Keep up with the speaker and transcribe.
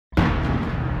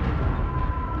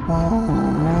We're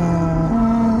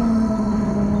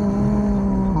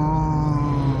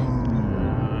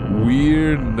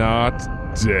Not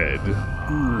Dead,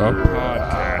 a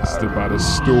podcast about a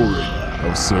story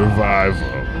of survival.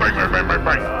 Bang, bang, bang, bang,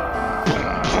 bang.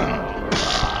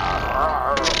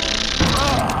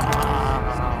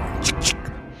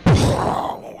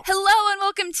 Hello and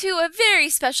welcome to a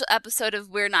very special episode of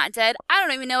We're Not Dead. I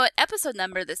don't even know what episode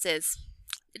number this is.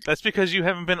 That's because you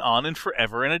haven't been on in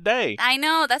forever and a day. I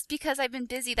know, that's because I've been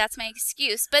busy, that's my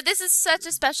excuse. But this is such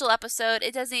a special episode,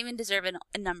 it doesn't even deserve a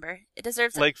number. It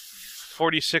deserves Like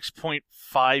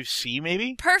 46.5C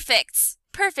maybe? Perfect.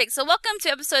 So welcome to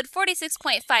episode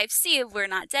 46.5C of We're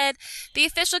Not Dead, the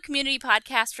official community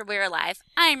podcast for We're Alive.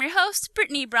 I am your host,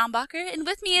 Brittany Braunbacher, and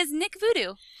with me is Nick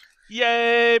Voodoo.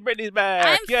 Yay, Brittany's back.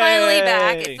 I'm Yay. finally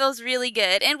back. It feels really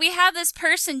good. And we have this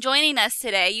person joining us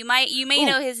today. You may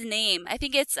know his name. I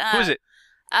think it's Who is it?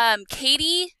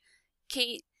 Katie.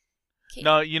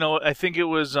 No, I think it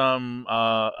was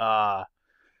Kylie.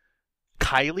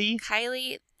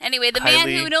 Kylie. Anyway, the man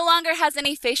who no longer has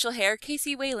any facial hair,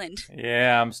 Casey Wayland.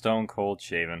 Yeah, I'm stone cold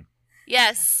shaven.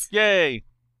 Yes. Yay.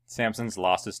 Samson's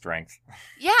lost his strength.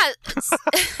 Yeah.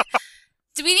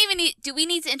 Do we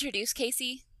need to introduce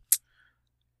Casey?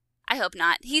 I hope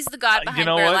not. He's the god behind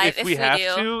We're Alive. If we have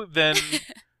to, then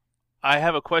I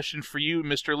have a question for you,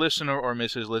 Mr. Listener or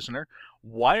Mrs. Listener.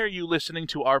 Why are you listening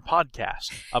to our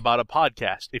podcast about a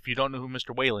podcast if you don't know who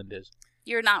Mr. Wayland is?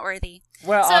 You're not worthy.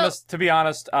 Well, to be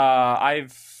honest, I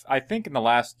think in the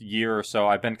last year or so,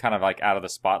 I've been kind of like out of the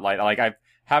spotlight. Like I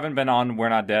haven't been on We're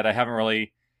Not Dead. I haven't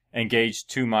really engaged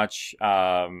too much.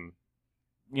 Even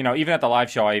at the live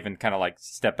show, I even kind of like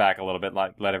step back a little bit,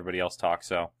 like let everybody else talk.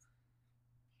 So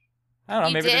I don't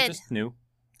know. Maybe they're just new.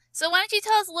 So why don't you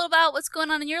tell us a little about what's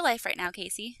going on in your life right now,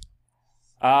 Casey?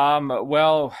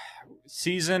 Well,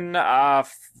 season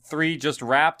 3 just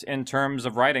wrapped in terms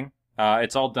of writing.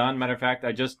 It's all done. Matter of fact,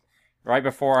 right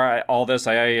before all this,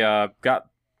 I got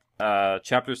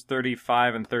chapters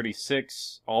 35 and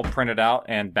 36 all printed out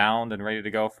and bound and ready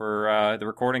to go for the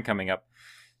recording coming up.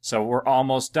 So we're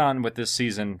almost done with this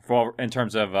season in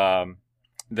terms of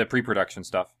the pre-production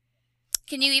stuff.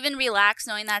 Can you even relax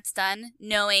knowing that's done,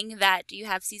 knowing that you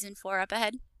have season 4 up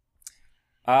ahead?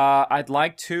 I'd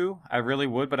like to. I really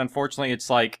would, but unfortunately, it's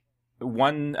like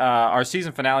our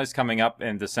season finale is coming up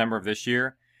in December of this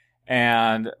year.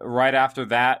 And right after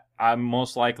that, I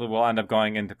most likely will end up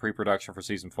going into pre-production for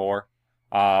season 4.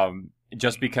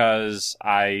 Just because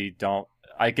I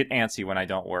get antsy when I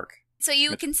don't work. So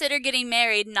you consider getting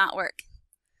married not work?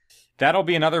 That'll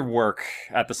be another work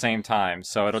at the same time.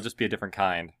 So it'll just be a different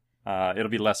kind. It'll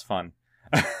be less fun.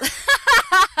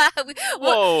 we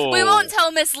won't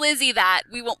tell Miss Lizzie that.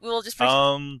 We'll just...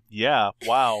 Yeah,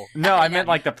 wow. No, I meant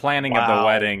like the planning of the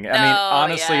wedding. I mean,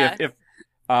 honestly,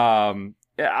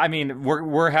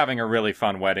 we're having a really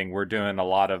fun wedding. We're doing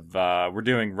we're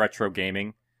doing retro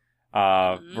gaming.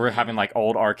 We're having like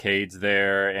old arcades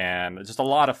there and just a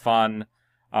lot of fun.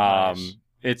 Nice.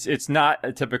 It's not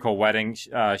a typical wedding.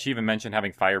 She even mentioned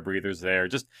having fire breathers there.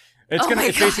 It's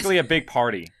basically a big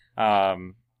party.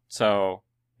 So,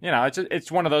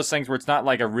 it's one of those things where it's not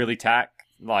like a really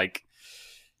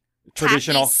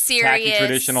traditional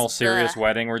serious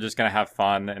wedding. We're just going to have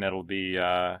fun and it'll be,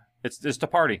 it's just a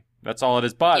party. That's all it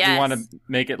is. But we want to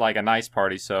make it like a nice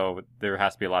party, so there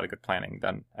has to be a lot of good planning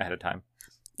done ahead of time.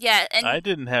 Yeah, and I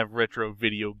didn't have retro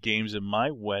video games in my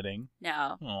wedding.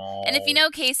 No. Aww. And if you know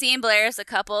Casey and Blair as a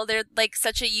couple, they're like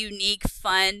such a unique,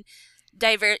 fun,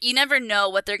 diverse. You never know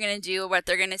what they're going to do or what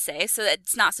they're going to say, so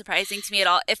it's not surprising to me at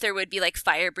all if there would be like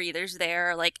fire breathers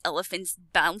there or like elephants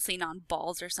bouncing on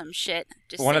balls or some shit.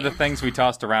 One of the things we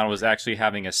tossed around was actually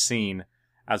having a scene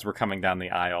as we're coming down the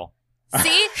aisle.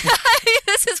 See?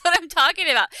 This is what I'm talking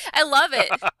about. I love it.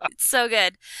 It's so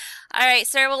good. All right,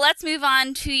 sir. Well, let's move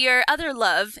on to your other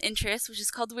love interest, which is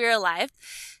called We're Alive.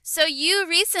 So you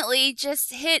recently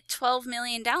just hit 12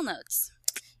 million downloads.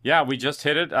 Yeah, we just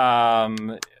hit it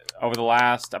over the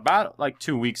last about like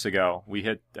 2 weeks ago. We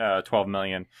hit 12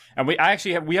 million. And we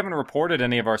haven't reported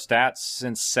any of our stats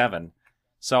since 7.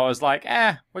 So I was like,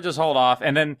 we'll just hold off.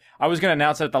 And then I was going to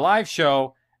announce it at the live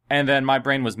show. And then my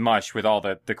brain was mush with all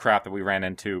the crap that we ran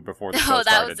into before the show started.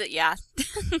 Oh, that was it, yeah.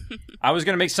 I was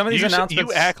going to make some of these announcements.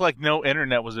 You act like no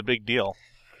internet was a big deal.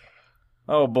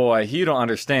 Oh, boy, you don't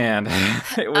understand.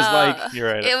 It was like...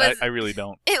 You're right, I really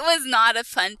don't. It was not a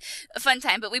fun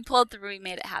time, but we pulled through, we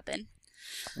made it happen.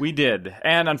 We did.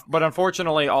 But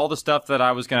unfortunately, all the stuff that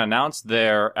I was going to announce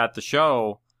there at the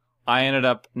show, I ended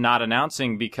up not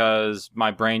announcing because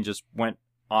my brain just went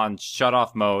on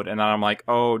shut-off mode, and then I'm like,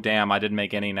 oh, damn, I didn't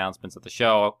make any announcements at the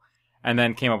show. and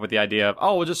then came up with the idea of,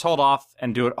 we'll just hold off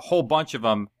and do a whole bunch of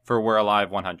them for We're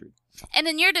Alive 100. And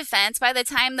in your defense, by the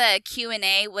time the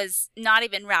Q&A was not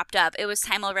even wrapped up, it was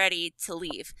time already to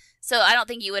leave. So I don't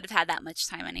think you would have had that much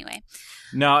time anyway.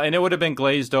 No, and it would have been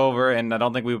glazed over, and I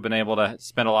don't think we would have been able to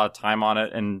spend a lot of time on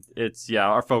it, and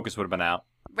our focus would have been out.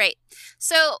 Right.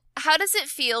 So how does it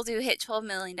feel to hit 12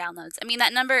 million downloads? I mean,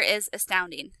 that number is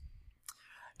astounding.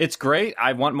 It's great.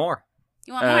 I want more.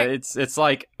 You want more? It's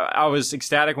like, I was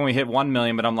ecstatic when we hit 1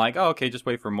 million, but I'm like, okay, just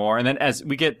wait for more. And then as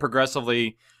we get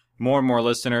progressively more and more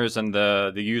listeners and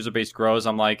the user base grows,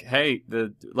 I'm like, hey,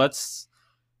 let's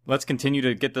continue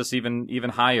to get this even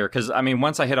higher. Because, I mean,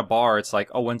 once I hit a bar, it's like,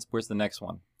 where's the next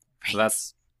one? Right. So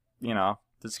that's, the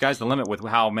sky's the limit with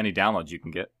how many downloads you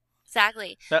can get.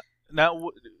 Exactly. Now,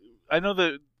 I know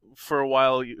that for a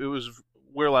while it was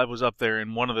We're Live was up there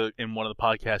in one of the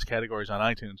podcast categories on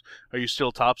iTunes. Are you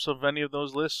still tops of any of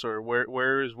those lists, or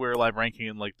where is We're Live ranking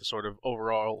in like the sort of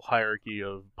overall hierarchy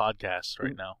of podcasts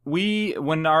right now?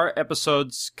 When our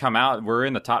episodes come out, we're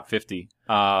in the top 50.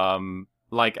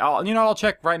 I'll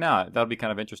check right now. That'll be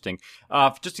kind of interesting.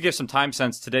 Just to give some time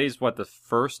sense, today's the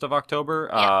 1st of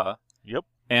October. Yep.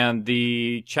 And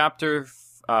the chapter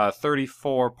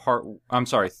 34 part. I'm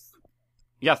sorry.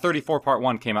 34 part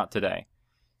 1 came out today.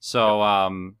 So,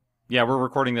 we're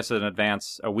recording this in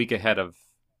advance, a week ahead of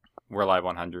We're Live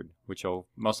 100, which will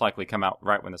most likely come out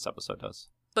right when this episode does.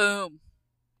 Boom.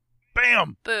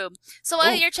 Bam! Boom. So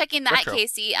while you're checking that, retro.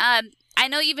 Casey, I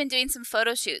know you've been doing some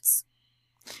photo shoots.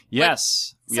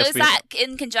 Yes. So is that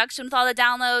in conjunction with all the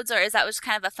downloads, or is that just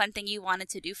kind of a fun thing you wanted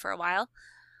to do for a while?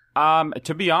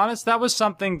 To be honest, that was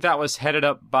something that was headed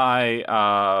up by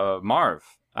Marv.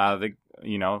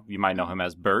 You might know him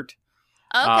as Bert.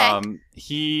 Okay.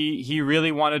 He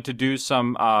really wanted to do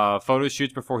some photo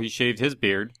shoots before he shaved his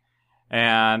beard,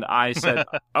 and I said,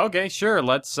 okay, sure,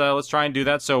 let's try and do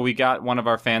that. So we got one of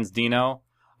our fans, Dino,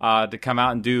 to come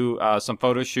out and do some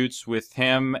photo shoots with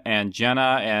him and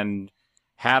Jenna, and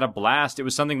had a blast. It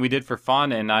was something we did for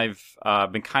fun, and I've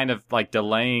been kind of like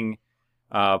delaying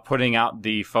putting out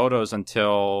the photos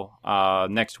until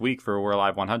next week for We're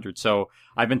Live 100. So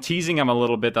I've been teasing them a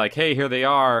little bit, like, hey, here they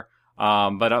are.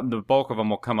 But the bulk of them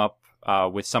will come up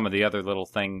with some of the other little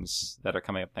things that are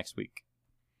coming up next week.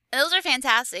 Those are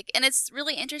fantastic. And it's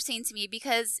really interesting to me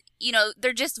because,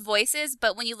 they're just voices,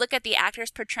 but when you look at the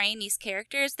actors portraying these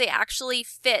characters, they actually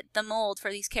fit the mold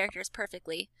for these characters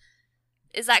perfectly.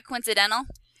 Is that coincidental?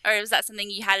 Or is that something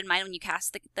you had in mind when you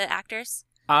cast the actors?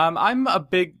 I'm a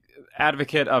big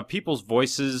advocate of people's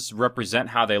voices represent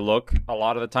how they look a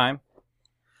lot of the time.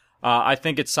 I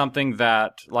think it's something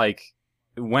that, like,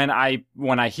 when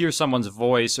I hear someone's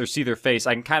voice or see their face,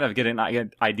 I can kind of get an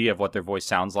idea of what their voice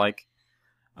sounds like.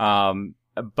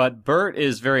 But Bert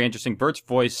is very interesting. Bert's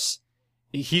voice,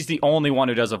 he's the only one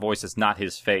who does a voice that's not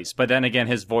his face. But then again,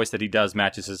 his voice that he does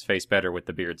matches his face better with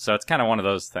the beard. So it's kind of one of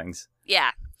those things.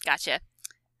 Yeah, gotcha.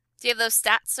 Do you have those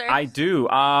stats, sir? I do.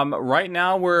 Right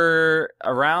now we're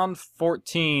around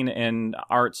 14 in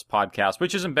Art's podcast,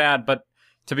 which isn't bad, but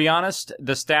to be honest,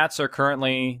 the stats are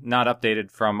currently not updated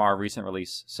from our recent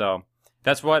release. So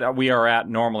that's what we are at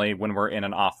normally when we're in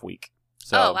an off week.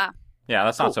 So, wow. Yeah,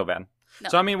 that's not so bad. No.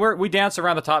 So, I mean, we dance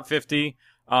around the top 50.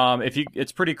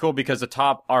 It's pretty cool because the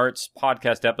top Arts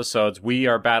podcast episodes, we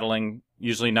are battling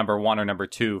usually number 1 or number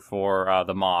 2 for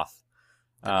the Moth.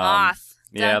 Moth.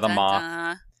 Yeah, Dun, the dun, Moth.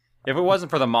 dun. If it wasn't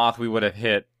for the Moth, we would have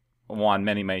hit 1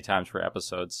 many, many times for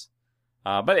episodes.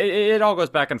 But it all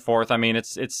goes back and forth. I mean,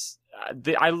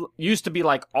 I used to be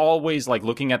like always like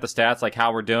looking at the stats, like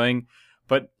how we're doing,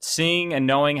 but seeing and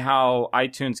knowing how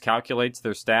iTunes calculates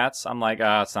their stats, I'm like,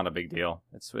 it's not a big deal.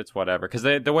 It's whatever. Because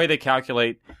the way they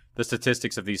calculate the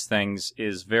statistics of these things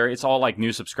is it's all like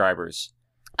new subscribers.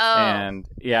 Oh. And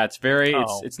yeah,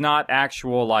 it's not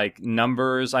actual like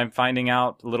numbers. I'm finding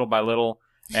out little by little,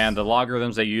 and the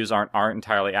logarithms they use aren't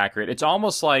entirely accurate. It's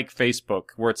almost like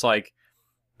Facebook, where it's like,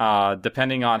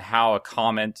 depending on how a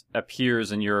comment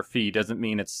appears in your feed doesn't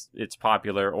mean it's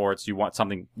popular or it's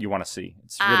something you want to see.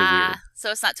 It's really weird.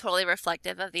 So it's not totally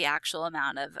reflective of the actual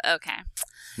amount of, okay.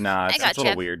 Nah, it's a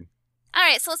little weird. All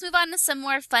right, so let's move on to some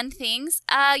more fun things.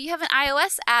 You have an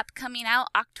iOS app coming out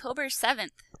October 7th.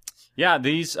 Yeah,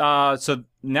 these, so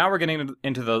now we're getting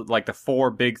into the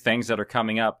 4 big things that are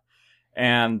coming up.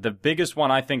 And the biggest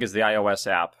one, I think, is the iOS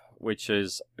app, which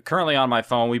is currently on my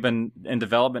phone. We've been in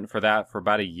development for that for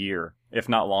about a year, if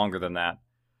not longer than that.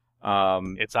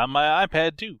 It's on my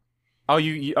iPad too. Oh,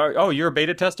 you're a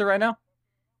beta tester right now?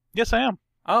 Yes, I am.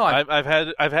 Oh, I've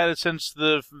had it since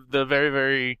the very,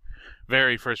 very,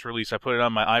 very first release. I put it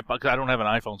on my iPod because I don't have an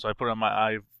iPhone, so I put it on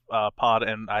my iPod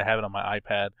and I have it on my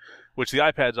iPad. which the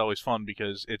iPad's always fun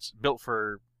because it's built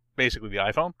for basically the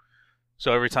iPhone.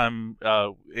 So every time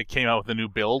it came out with a new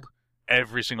build,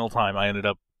 every single time I ended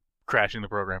up crashing the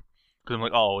program. Because I'm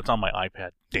like, oh, it's on my iPad.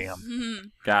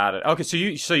 Damn. Got it. Okay,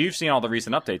 so you've seen all the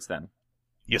recent updates then?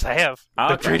 Yes, I have. Okay.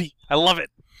 They're pretty. I love it.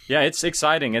 Yeah, it's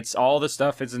exciting. It's all the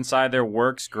stuff is inside there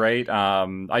works great.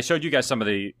 I showed you guys some of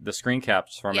the screen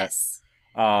caps from Yes.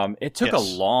 it. It took a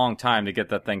long time to get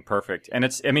that thing perfect, and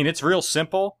it's real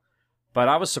simple, but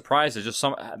I was surprised at just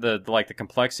the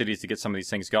complexities to get some of these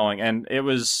things going, and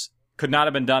could not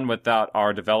have been done without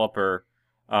our developer,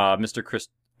 Mr.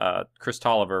 Chris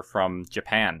Tolliver from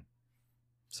Japan.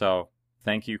 So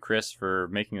thank you, Chris, for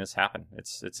making this happen.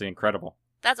 It's incredible.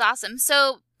 That's awesome.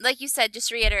 So, like you said, just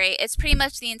to reiterate, it's pretty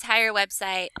much the entire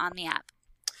website on the app.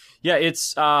 Yeah,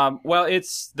 it's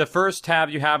it's the first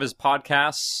tab you have is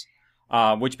podcasts,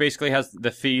 which basically has the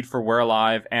feed for We're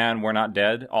Alive and We're Not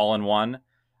Dead all in one.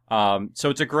 So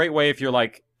it's a great way if you're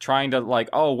like trying to like,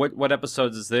 oh, what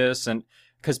episodes is this? And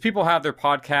because people have the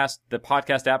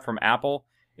podcast app from Apple,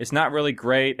 it's not really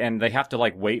great, and they have to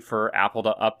like wait for Apple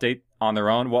to update on their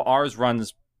own. Well, ours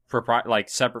runs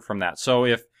separate from that. So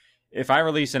if I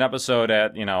release an episode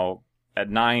at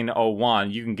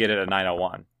 9:01, you can get it at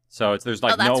 9:01. So there's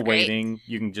no great. waiting.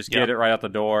 You can just get it right out the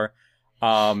door.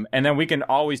 And then we can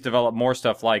always develop more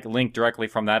stuff like link directly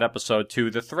from that episode to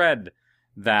the thread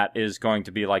that is going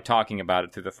to be like talking about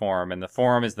it through the forum. And the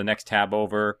forum is the next tab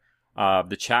over.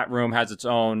 The chat room has its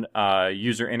own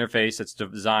user interface that's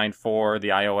designed for the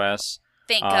iOS.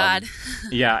 Thank God.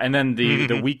 Yeah, and then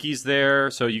the wiki's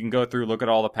there, so you can go through, look at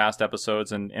all the past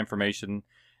episodes and information.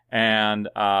 And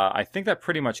I think that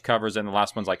pretty much covers it. And the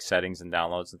last one's like settings and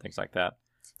downloads and things like that.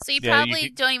 So you probably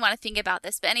don't even want to think about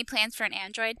this, but any plans for an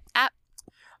Android app?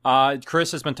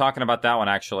 Chris has been talking about that one,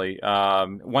 actually.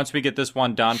 Once we get this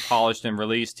one done, polished, and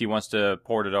released, he wants to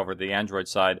port it over to the Android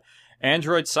side.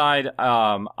 Android side,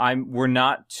 we're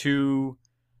not too...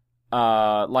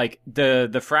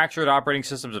 the fractured operating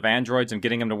systems of Androids and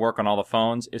getting them to work on all the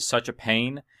phones is such a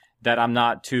pain that I'm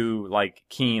not too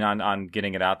keen on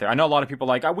getting it out there. I know a lot of people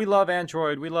are like, oh, we love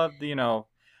Android, we love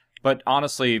but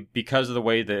honestly, because of the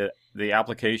way the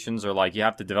applications are you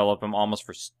have to develop them almost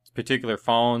for particular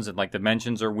phones, and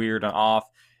dimensions are weird and off,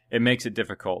 it makes it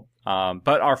difficult.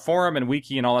 But our forum and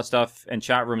wiki and all that stuff and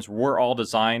chat rooms were all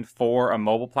designed for a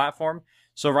mobile platform.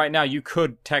 So right now you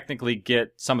could technically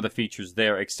get some of the features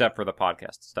there except for the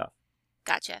podcast stuff.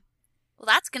 Gotcha. Well,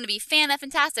 that's going to be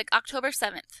fan-fantastic, October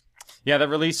 7th. Yeah, that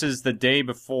releases the day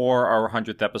before our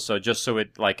 100th episode, just so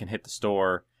it can hit the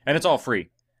store, and it's all free,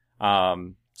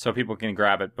 so people can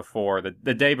grab it before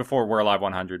the day before We're Alive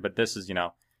 100. But this is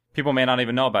people may not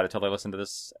even know about it till they listen to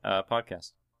this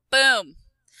podcast. Boom.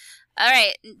 All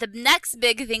right, the next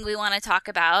big thing we want to talk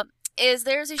about is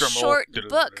there's a short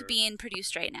book being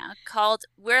produced right now called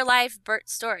We're Alive,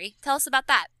 Bert's Story. Tell us about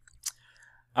that.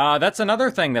 That's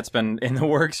another thing that's been in the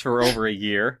works for over a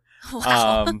year.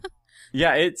 Wow.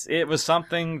 Yeah, it was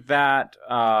something that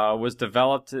was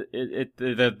developed.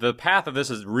 The path of this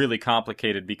is really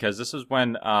complicated because this is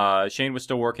when Shane was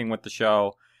still working with the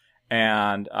show,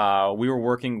 and we were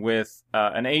working with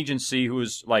an agency who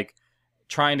was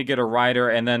trying to get a writer,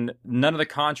 and then none of the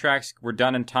contracts were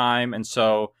done in time, and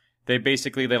so they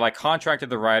contracted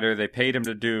the writer. They paid him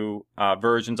to do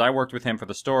versions. I worked with him for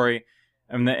the story,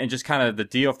 and just kind of the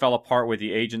deal fell apart with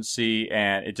the agency,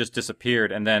 and it just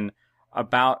disappeared. And then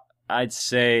about, I'd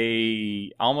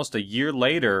say, almost a year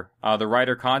later, the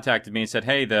writer contacted me and said,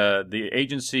 "Hey, the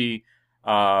agency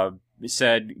they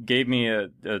said,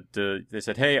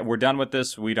 hey, we're done with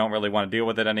this. We don't really want to deal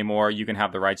with it anymore. You can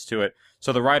have the rights to it."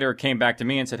 So the writer came back to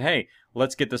me and said, "Hey,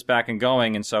 let's get this back and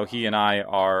going." And so he and I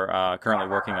are currently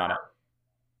working on it.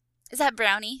 Is that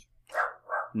Brownie?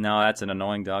 No, that's an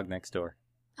annoying dog next door.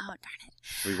 Oh, darn it.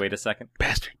 Should we wait a second?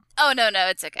 Bastard. Oh, no,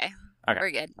 it's okay. Okay.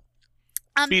 We're good.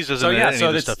 Bees doesn't edit any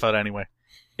of this stuff out anyway.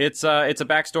 It's a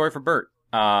backstory for Bert.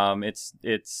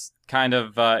 It's kind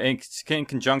of in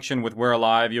conjunction with We're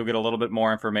Alive. You'll get a little bit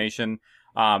more information.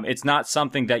 It's not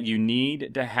something that you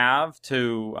need to have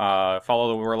to follow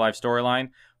the We're Alive storyline,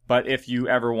 but if you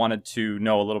ever wanted to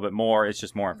know a little bit more, it's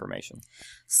just more information.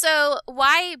 So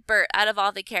why Bert out of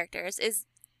all the characters? Is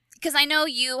because I know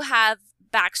you have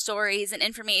backstories and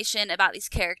information about these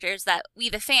characters that we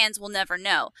the fans will never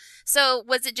know. So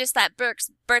was it just that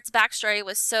Bert's backstory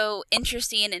was so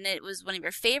interesting and it was one of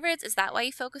your favorites? Is that why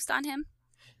you focused on him?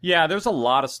 Yeah, there's a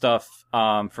lot of stuff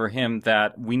for him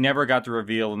that we never got to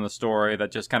reveal in the story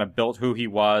that just kind of built who he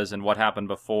was and what happened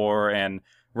before and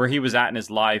where he was at in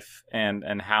his life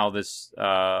and how this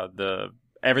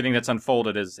everything that's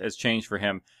unfolded has changed for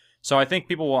him. So I think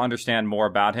people will understand more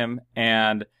about him.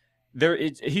 And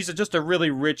he's just a really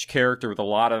rich character with a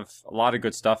lot of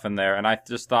good stuff in there, and I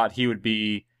just thought he would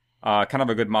be kind of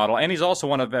a good model, and he's also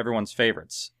one of everyone's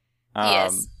favorites.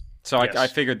 Yes. So Yes. I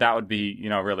figured that would be,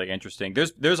 really interesting.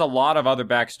 There's a lot of other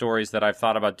backstories that I've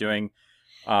thought about doing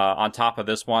on top of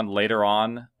this one later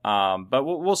on, but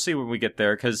we'll see when we get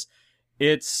there, because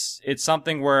it's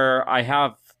something where I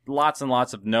have lots and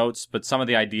lots of notes, but some of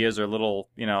the ideas are a little,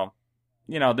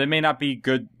 they may not be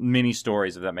good mini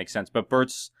stories, if that makes sense. But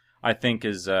Bert's, I think,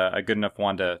 is a good enough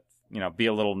one to, be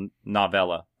a little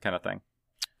novella kind of thing.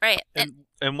 Right.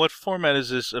 And what format is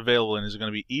this available in? Is it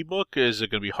going to be ebook? Is it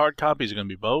going to be hard copy? Is it going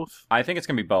to be both? I think it's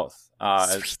going to be both,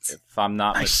 Sweet. if I'm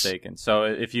not Nice. mistaken. So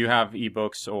if you have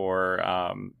ebooks or,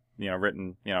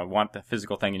 written, want the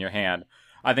physical thing in your hand,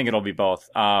 I think it'll be both.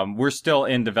 We're still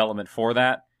in development for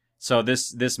that. So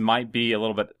this might be a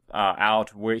little bit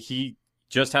out, where he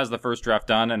just has the first draft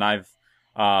done, and I've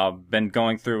been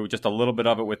going through just a little bit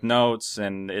of it with notes,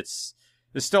 and it's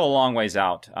still a long ways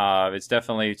out. It's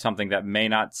definitely something that may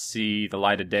not see the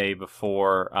light of day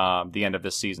before the end of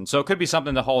this season. So it could be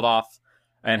something to hold off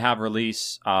and have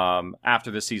release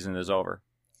after the season is over.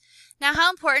 Now,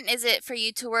 how important is it for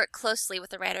you to work closely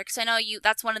with the writer? Because I know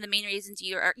that's one of the main reasons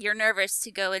you're nervous to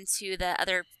go into the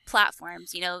other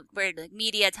platforms, where like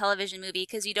media, television, movie,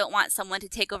 because you don't want someone to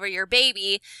take over your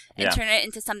baby and turn it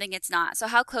into something it's not. So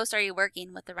how close are you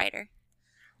working with the writer?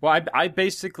 Well, I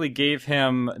basically gave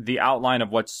him the outline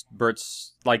of what's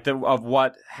Bert's, of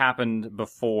what happened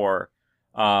before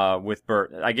with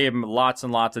Bert. I gave him lots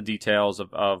and lots of details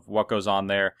of what goes on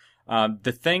there.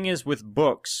 The thing is with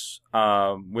books,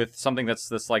 with something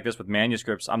that's like this with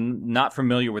manuscripts, I'm not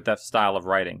familiar with that style of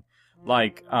writing.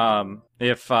 Like,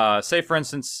 if, say for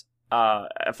instance,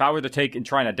 if I were to take and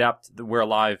try and adapt the We're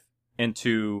Alive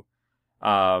into,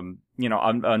 a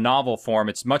novel form,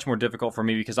 it's much more difficult for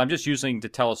me because I'm just using to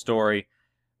tell a story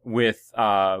with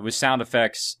sound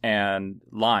effects and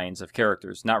lines of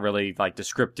characters, not really like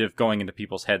descriptive going into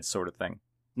people's heads sort of thing.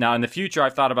 Now, in the future,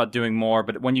 I've thought about doing more,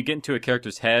 but when you get into a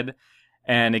character's head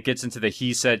and it gets into the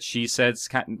he said, she said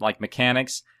kind of like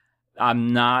mechanics,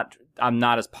 I'm not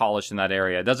as polished in that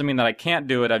area. It doesn't mean that I can't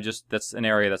do it. That's an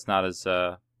area that's not as,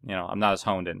 I'm not as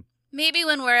honed in. Maybe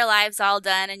when We're Alive's all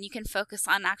done and you can focus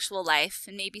on actual life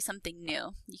and maybe something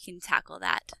new, you can tackle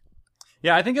that.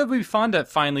 Yeah, I think it would be fun to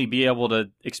finally be able to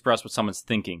express what someone's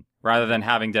thinking rather than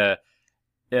having to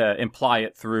imply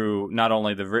it through not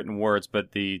only the written words,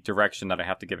 but the direction that I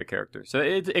have to give a character. So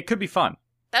it could be fun.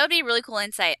 That would be a really cool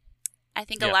insight. I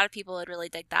think a lot of people would really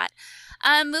dig that.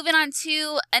 Moving on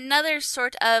to another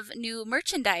sort of new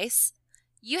merchandise.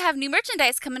 You have new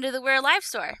merchandise coming to the We're Alive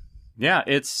store. Yeah,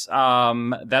 it's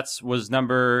was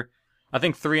number, I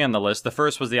think, 3 on the list. The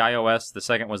first was the iOS, the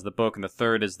second was the book, and the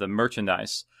third is the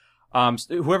merchandise.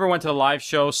 Whoever went to the live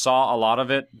show saw a lot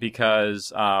of it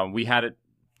because we had it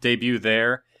debut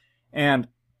there, and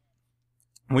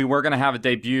we were going to have a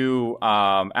debut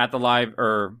at the live,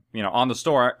 or on the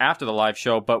store after the live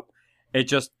show, but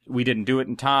we didn't do it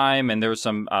in time, and there was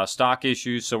some stock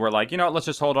issues, so we're like, let's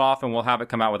just hold off and we'll have it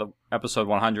come out with episode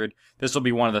 100. This will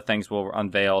be one of the things we'll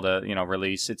unveil to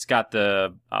release. It's got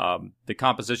the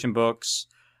composition books.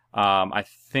 I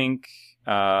think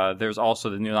there's also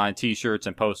the new line t-shirts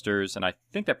and posters, and I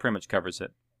think that pretty much covers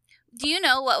it. Do you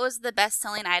know what was the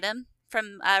best-selling item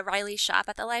from Riley's shop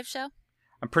at the live show?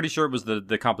 I'm pretty sure it was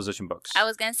the composition books. I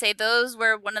was going to say those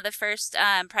were one of the first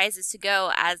prizes to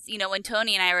go, as, when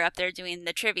Tony and I were up there doing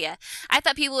the trivia. I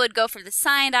thought people would go for the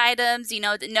signed items,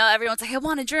 no, everyone's like, I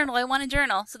want a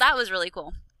journal. So that was really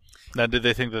cool. Now, did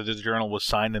they think that the journal was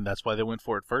signed and that's why they went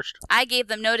for it first? I gave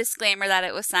them no disclaimer that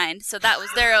it was signed, so that was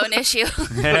their own issue.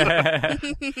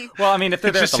 Well, I mean, if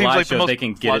they're there at just the seems live like the show, most they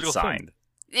can get it logical thing. signed.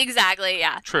 Exactly,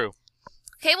 yeah. True.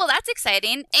 Okay, well, that's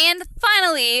exciting. And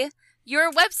finally,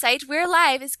 your website, We're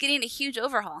Live, is getting a huge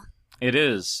overhaul. It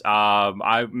is.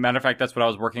 Matter of fact, that's what I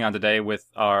was working on today with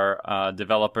our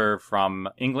developer from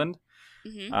England.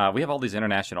 Mm-hmm. We have all these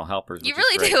international helpers. You which is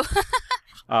really great. do.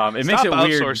 It makes it Stop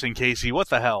weird. outsourcing, Casey. What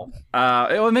the hell?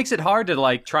 It makes it hard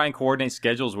to try and coordinate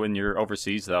schedules when you're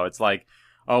overseas, though. It's like,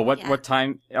 what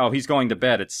time? Oh, he's going to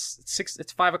bed. It's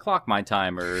 5:00 my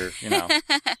time, or Yes.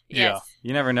 Yeah.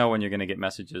 You never know when you're going to get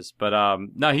messages. But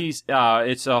no,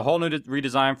 it's a whole new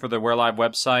redesign for the We're Live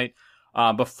website.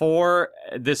 Before,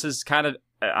 this is kind of,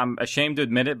 I'm ashamed to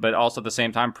admit it, but also at the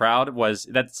same time proud, was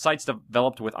that the site's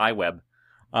developed with iWeb.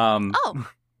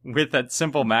 With that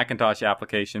simple Macintosh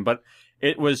application. But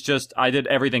it was just, I did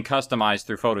everything customized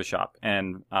through Photoshop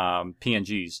and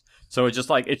PNGs. So it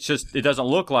doesn't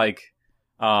look like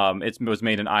it was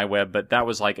made in iWeb, but that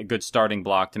was like a good starting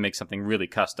block to make something really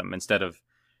custom instead of,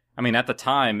 at the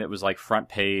time it was like front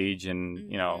page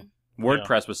and,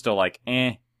 WordPress was still like,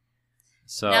 eh.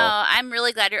 So No, I'm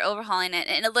really glad you're overhauling it,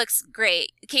 and it looks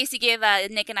great. Casey gave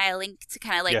Nick and I a link to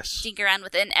kind of like Yes. dink around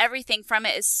with it, and everything from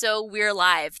it is so We're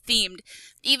Live themed.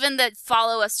 Even the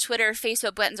follow us Twitter,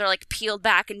 Facebook buttons are like peeled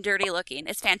back and dirty looking.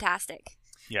 It's fantastic.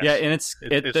 Yes. yeah, and it's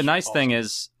the nice awesome. thing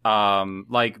is,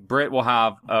 like Britt will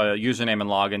have a username and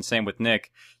login. Same with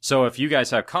Nick. So if you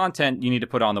guys have content you need to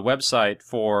put on the website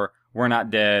for We're Not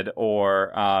Dead,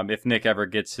 or if Nick ever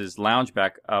gets his lounge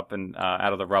back up and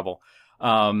out of the rubble,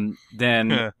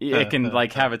 then it can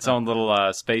like have its own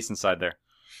little space inside there.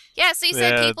 Yeah, so you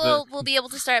said Yeah, people will be able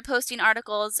to start posting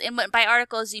articles, and by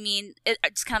articles you mean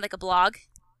it's kind of like a blog?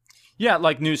 Yeah,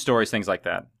 like news stories, things like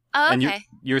that. Oh, And okay.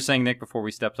 you were saying, Nick, before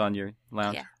we stepped on your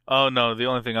lounge. Yeah. Oh no, the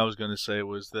only thing I was going to say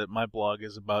was that my blog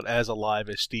is about as alive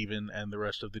as Steven and the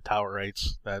rest of the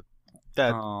Towerites. That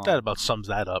Aw. about sums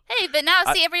that up. Hey, but now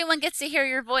see, everyone gets to hear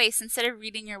your voice instead of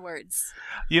reading your words.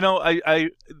 You know, I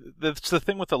that's the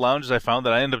thing with the lounge is I found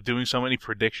that I end up doing so many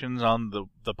predictions on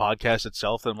the podcast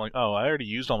itself that I'm like, oh, I already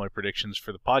used all my predictions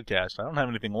for the podcast. I don't have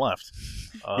anything left.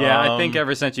 Yeah, I think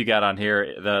ever since you got on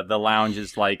here, the lounge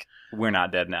is like, we're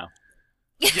not dead now.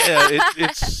 Yeah,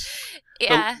 it's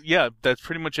Yeah. yeah, that's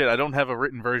pretty much it. I don't have a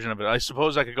written version of it. I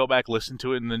suppose I could go back, listen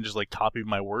to it, and then just like copy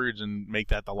my words and make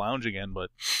that the lounge again. But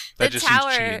that just seems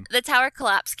cheating. The tower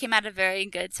collapse came at a very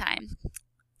good time.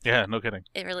 Yeah, no kidding.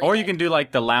 It really Or did. you can do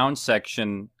like the lounge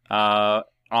section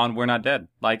on We're Not Dead.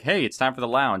 Like, hey, it's time for the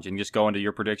lounge, and just go into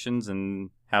your predictions and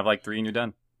have like 3 and you're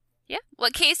done. Yeah.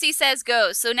 What Casey says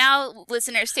goes. So now,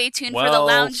 listeners, stay tuned for the Well,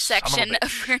 lounge son of a section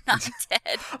of We're Not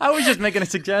Dead. I was just making a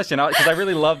suggestion because I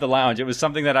really love the lounge. It was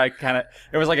something that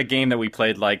it was like a game that we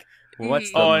played. Like, what's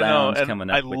the I know. lounge And coming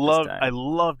up with loved, this I time?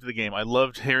 loved the game. I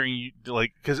loved hearing you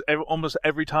like because almost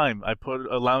every time I put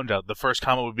a lounge out, the first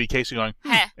comment would be Casey going,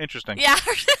 Heh. "Interesting." Yeah.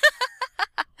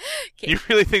 You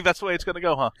really think that's the way it's gonna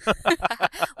go, huh?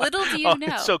 Little do you Oh, know.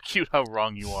 it's so cute how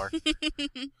wrong you are.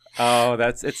 Oh,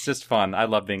 it's just fun. I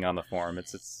love being on the forum.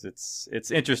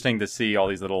 It's interesting to see all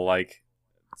these little like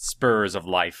spurs of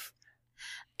life.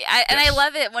 And I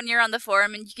love it when you're on the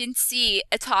forum and you can see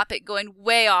a topic going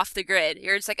way off the grid.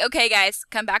 You're just like, okay, guys,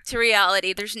 come back to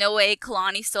reality. There's no way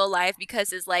Kalani's still alive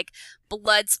because his like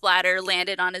blood splatter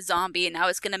landed on a zombie and now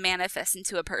it's going to manifest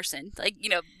into a person. Like,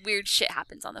 weird shit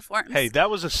happens on the forums. Hey, that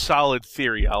was a solid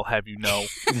theory. I'll have you know.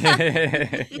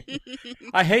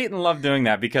 I hate and love doing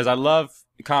that because I love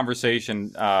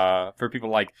conversation for people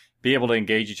to, like, be able to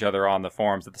engage each other on the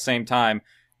forums. At the same time,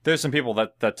 there's some people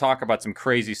that talk about some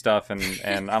crazy stuff,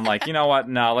 and I'm like, you know what?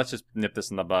 No, let's just nip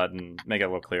this in the bud and make it a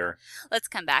little clearer. Let's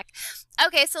come back.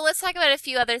 Okay, so let's talk about a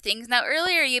few other things. Now,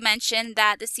 earlier you mentioned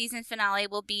that the season finale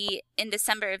will be in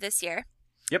December of this year.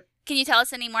 Yep. Can you tell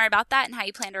us any more about that and how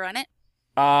you plan to run it?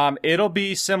 It'll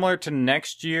be similar to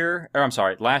last year,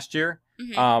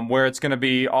 Mhm. where it's going to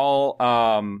be all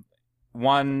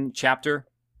one chapter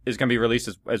is going to be released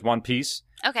as one piece.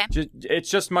 Okay. It's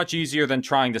just much easier than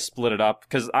trying to split it up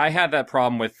because I had that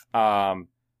problem with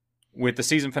the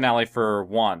season finale for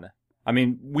 1. I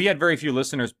mean, we had very few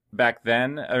listeners back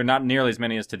then, or not nearly as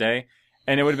many as today,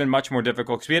 and it would have been much more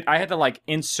difficult because I had to like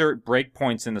insert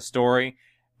breakpoints in the story,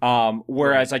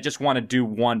 whereas I just want to do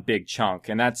one big chunk,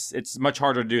 and it's much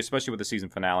harder to do, especially with the season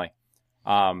finale.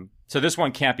 So this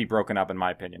one can't be broken up, in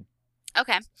my opinion.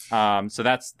 Okay. So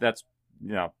that's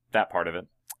that part of it.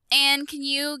 And can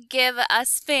you give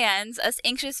us fans, us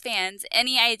anxious fans,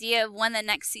 any idea of when the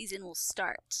next season will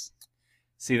start?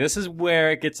 See, this is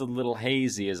where it gets a little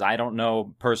hazy, as I don't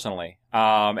know personally.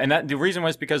 And that the reason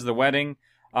was because of the wedding,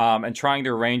 and trying to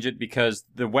arrange it because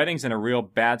the wedding's in a real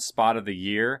bad spot of the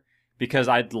year. Because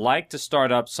I'd like to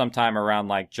start up sometime around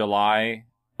like July,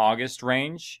 August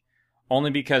range, only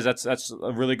because that's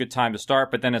a really good time to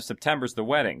start. But then in September's the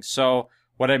wedding, so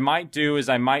what I might do is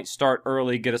I might start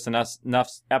early, get us enough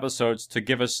episodes to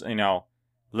give us,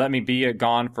 let me be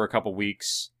gone for a couple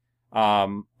weeks.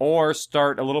 Or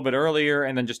start a little bit earlier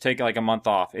and then just take like a month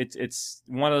off. It's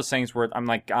one of those things where I'm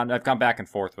like, I've gone back and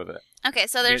forth with it. Okay,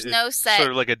 so there's no It's set.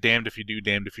 sort of like a damned if you do,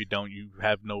 damned if you don't. You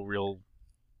have no real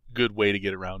good way to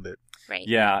get around it. Right.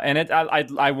 Yeah, and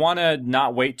I want to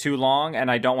not wait too long,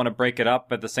 and I don't want to break it up.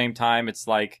 But at the same time, it's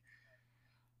like,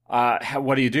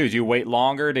 what do? Do you wait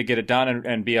longer to get it done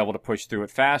and be able to push through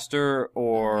it faster,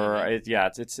 or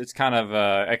it's kind of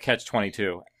a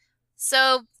catch-22.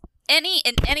 So in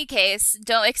any case,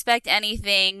 don't expect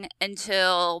anything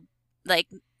until like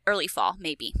early fall,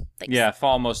 maybe. Like, Yeah,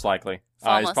 fall most likely.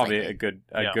 Fall Is most probably likely.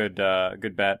 a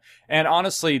good bet. And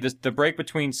honestly, the break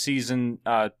between season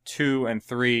 2 and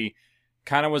 3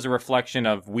 kind of was a reflection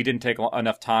of we didn't take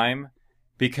enough time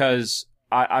because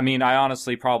I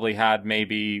honestly probably had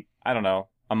maybe, I don't know,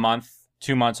 a month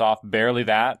 2 months off, barely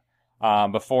that,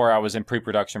 before I was in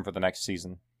pre-production for the next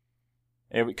season.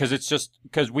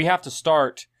 Because we have to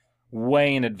start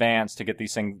way in advance to get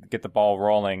the ball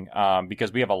rolling,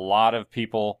 because we have a lot of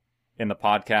people in the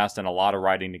podcast and a lot of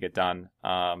writing to get done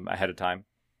ahead of time.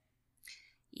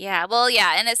 Yeah, well,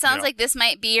 yeah, and it sounds like this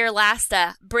might be your last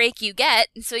break you get,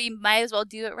 so you might as well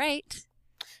do it right.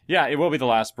 Yeah, it will be the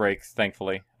last break,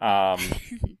 thankfully.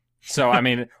 So, I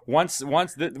mean, once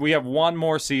we have one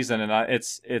more season, and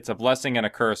it's a blessing and a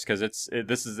curse, because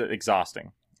this is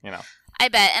exhausting, you know. I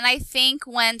bet. And I think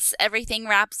once everything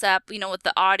wraps up, with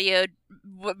the audio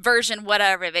version,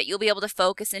 whatever of it, you'll be able to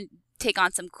focus and take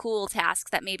on some cool tasks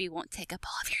that maybe won't take up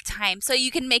all of your time. So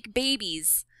you can make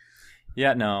babies.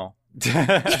 Yeah, no.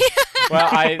 Well,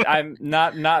 I'm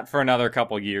not for another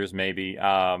couple years, maybe.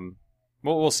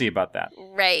 We'll see about that.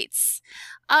 Right.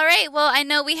 All right. Well, I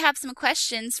know we have some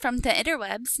questions from the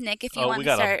interwebs. Nick, if you want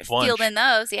to start fielding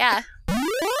those. Yeah.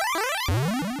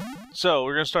 So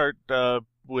we're going to start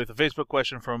with a Facebook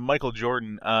question from Michael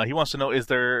Jordan. He wants to know, is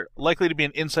there likely to be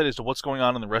an insight as to what's going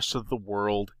on in the rest of the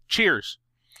world? Cheers.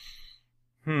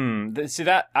 See,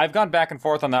 that I've gone back and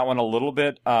forth on that one a little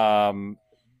bit.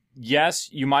 Yes,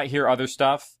 you might hear other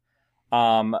stuff.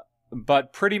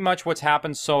 But pretty much what's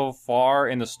happened so far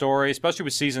in the story, especially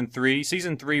with Season 3.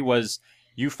 Season 3 was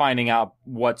you finding out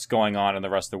what's going on in the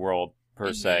rest of the world,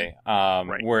 per se.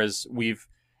 Right. Whereas we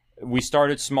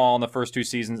started small in the first 2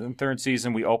 seasons. In the third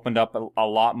season, we opened up a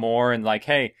lot more and like,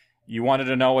 hey, you wanted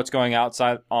to know what's going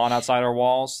outside our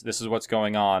walls? This is what's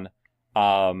going on.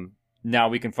 Now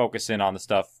we can focus in on the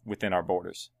stuff within our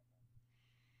borders.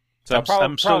 So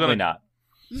I'm probably not.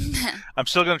 I'm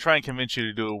still going to try and convince you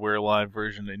to do a We're Alive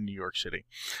version in New York City.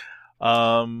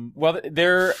 Well,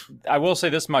 I will say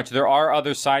this much. There are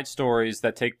other side stories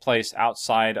that take place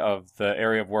outside of the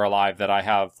area of We're Alive that I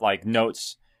have like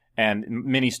notes and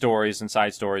mini stories and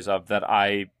side stories of that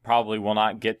I probably will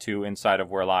not get to inside of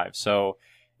We're Alive. So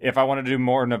if I wanted to do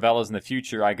more novellas in the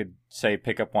future, I could say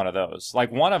pick up one of those.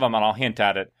 Like one of them, and I'll hint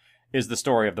at it, is the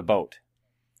story of the boat.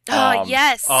 Oh,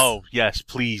 yes. Oh, yes,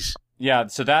 please. Yeah,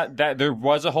 so that there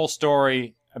was a whole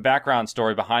story, a background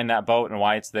story behind that boat and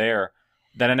why it's there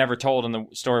that I never told in the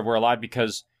story of We're Alive,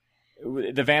 because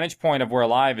the vantage point of We're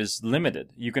Alive is limited.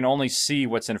 You can only see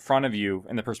what's in front of you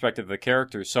in the perspective of the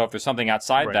characters. So if there's something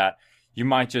outside that, you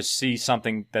might just see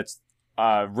something that's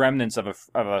remnants of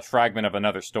a fragment of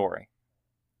another story.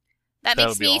 That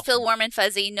makes me feel warm and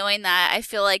fuzzy knowing that I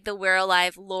feel like the We're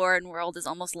Alive lore and world is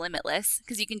almost limitless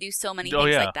because you can do so many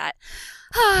things like that.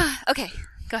 Okay.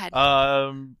 Go ahead.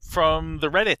 From the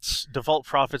Reddits, Default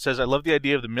Prophet says, I love the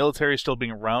idea of the military still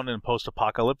being around in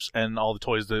post-apocalypse and all the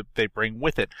toys that they bring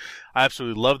with it. I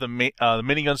absolutely love the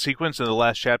minigun sequence in the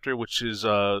last chapter, which is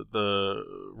the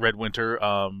Red Winter,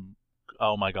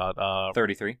 oh my god.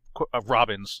 33.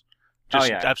 Robins.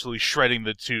 Just absolutely shredding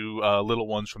the 2 little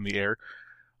ones from the air.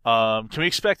 Can we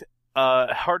expect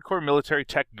hardcore military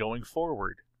tech going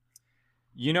forward?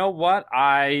 You know what?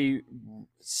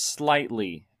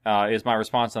 Slightly... is my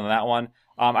response on that one.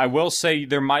 I will say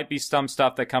there might be some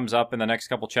stuff that comes up in the next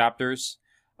couple chapters.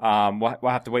 We'll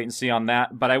have to wait and see on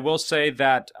that. But I will say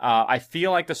that I feel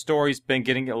like the story's been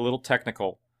getting a little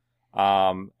technical.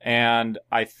 And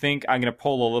I think I'm going to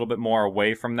pull a little bit more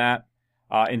away from that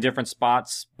in different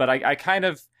spots. But I kind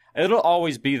of... It'll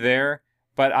always be there,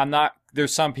 but I'm not...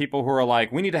 There's some people who are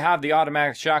like, we need to have the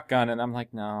automatic shotgun. And I'm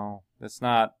like, no, let's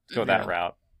not go that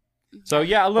route. So,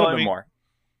 yeah, a little bit more.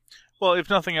 Well, if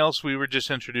nothing else, we were just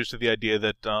introduced to the idea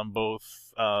that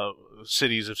both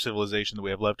cities of civilization that we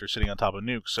have left are sitting on top of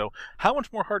nukes. So how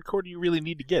much more hardcore do you really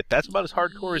need to get? That's about as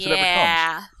hardcore as it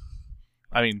ever comes.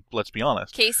 I mean, let's be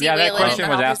honest. Casey that question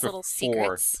was all asked little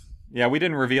before. Secrets. Yeah, we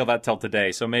didn't reveal that till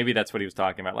today, so maybe that's what he was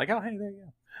talking about. Like, oh, hey, there you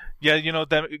go. Yeah,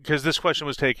 because this question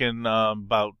was taken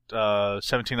about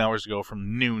 17 hours ago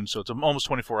from noon, so it's almost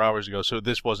 24 hours ago, so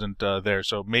this wasn't there.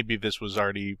 So maybe this was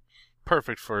already...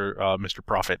 perfect for Mr.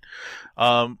 Prophet.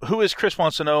 Who is Chris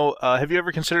wants to know, have you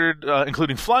ever considered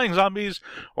including flying zombies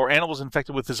or animals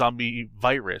infected with the zombie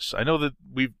virus? I know that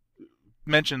we've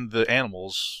mentioned the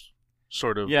animals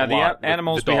sort of a lot, the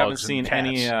animals the we haven't seen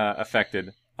any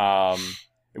affected.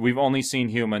 We've only seen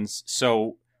humans,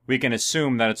 so we can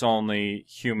assume that it's only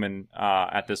human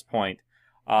at this point.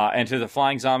 And to the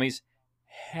flying zombies,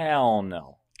 hell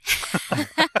no.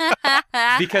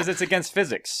 Because it's against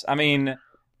physics. I mean...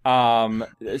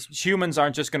 humans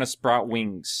aren't just going to sprout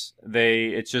wings.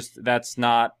 That's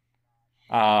not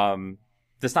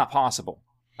possible.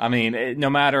 I mean, no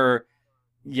matter,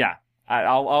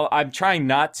 I'm trying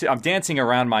not to, I'm dancing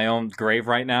around my own grave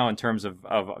right now in terms of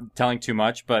telling too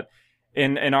much, but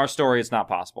in our story, it's not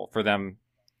possible for them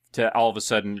to all of a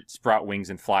sudden sprout wings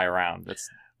and fly around.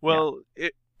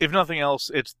 If nothing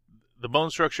else, it's the bone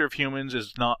structure of humans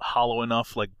is not hollow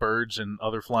enough like birds and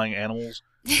other flying animals.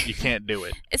 You can't do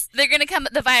it. They're gonna come.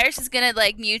 The virus is gonna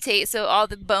like mutate, so all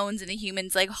the bones in the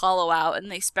humans like hollow out,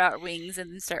 and they sprout wings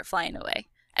and then start flying away.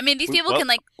 I mean, these people can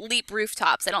like leap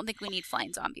rooftops. I don't think we need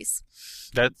flying zombies.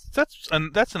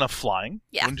 That's enough flying.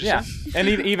 Yeah, yeah, and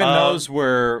even those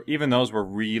were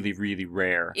really, really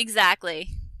rare. Exactly.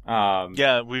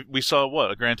 Yeah, we saw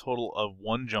a grand total of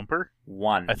one jumper.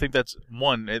 One. I think that's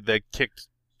one that kicked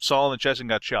Saul in the chest and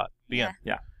got shot. The end.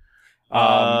 Yeah.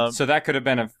 So that could have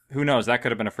been who knows? That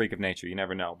could have been a freak of nature. You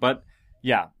never know. But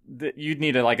yeah, you'd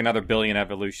need like another billion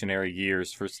evolutionary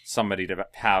years for somebody to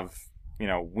have,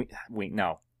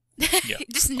 no. Yeah.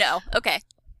 Just no. Okay.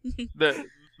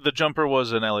 The jumper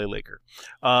was an LA Laker.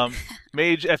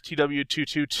 Mage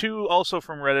FTW222, also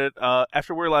from Reddit.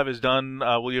 After We're Live is done,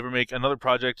 will you ever make another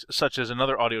project such as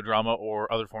another audio drama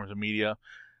or other forms of media?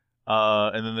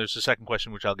 And then there's the second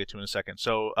question, which I'll get to in a second.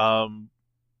 So,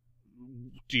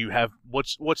 do you have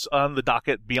what's on the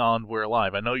docket beyond We're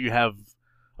Alive? I know you have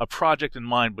a project in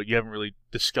mind, but you haven't really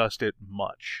discussed it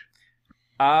much.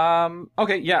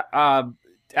 Okay, yeah.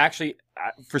 Actually,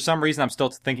 for some reason, I'm still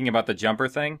thinking about the jumper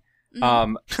thing.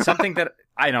 Something that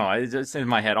I know it's in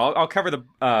my head. I'll cover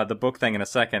the book thing in a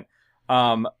second.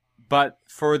 But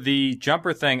for the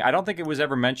jumper thing, I don't think it was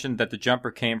ever mentioned that the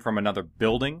jumper came from another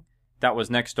building that was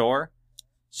next door.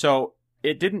 So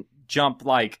it didn't jump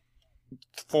like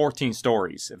 14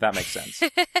 stories, if that makes sense.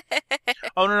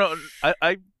 Oh no,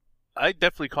 I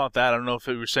definitely caught that. I don't know if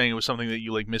you were saying it was something that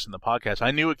you like missed in the podcast.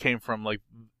 I knew it came from like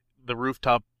the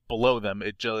rooftop below them.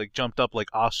 It jumped up like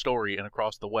a story and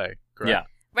across the way. Correct? Yeah.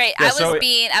 Right. Yeah,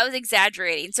 I was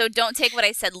exaggerating. So don't take what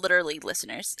I said literally,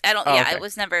 listeners. Okay. It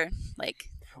was never like.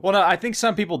 Well, no, I think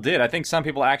some people did. I think some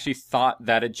people actually thought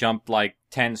that it jumped like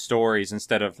 10 stories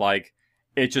instead of like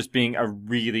it just being a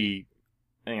really,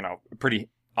 pretty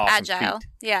awesome agile. feat.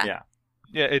 Yeah.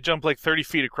 Yeah, it jumped like 30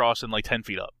 feet across and like 10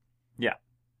 feet up. Yeah.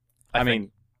 I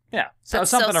mean, yeah. So That's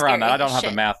something so around that. scary I don't have shit.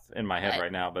 the math in my head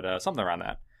right now, but something around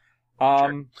that.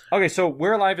 Sure. Okay, so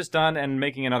We're Alive is done and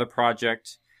making another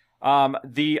project.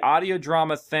 The audio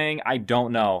drama thing, I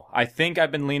don't know. I think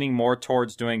I've been leaning more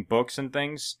towards doing books and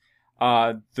things.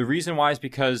 The reason why is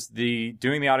because doing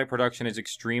the audio production is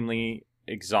extremely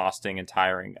exhausting and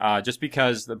tiring. Just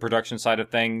because the production side of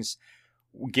things,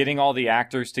 getting all the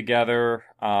actors together,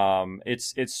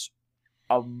 it's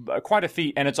quite a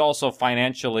feat, and it's also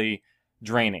financially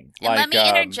draining. And let me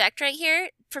interject right here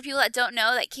for people that don't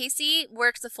know that Casey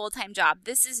works a full-time job.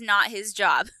 This is not his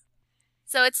job.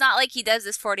 So it's not like he does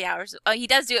this 40 hours. Oh, he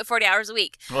does do it 40 hours a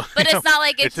week. Well, But it's not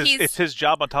like it's his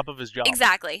job on top of his job.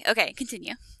 Exactly. Okay,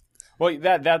 continue. Well,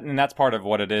 that's part of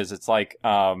what it is. It's like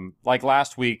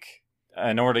last week,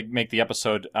 in order to make the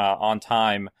episode on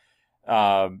time,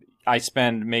 I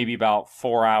spend maybe about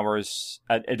 4 hours.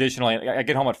 Additionally, I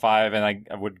get home at 5, and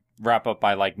I would wrap up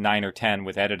by like 9 or 10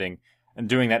 with editing, and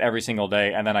doing that every single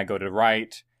day. And then I go to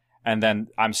write, and then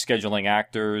I'm scheduling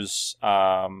actors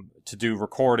to do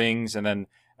recordings, and then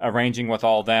arranging with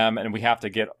all them. And we have to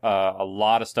get a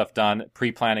lot of stuff done,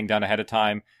 pre-planning done ahead of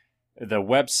time. The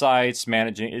websites,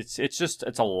 managing, it's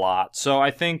a lot. So I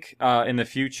think in the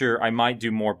future I might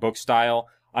do more book style,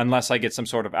 unless I get some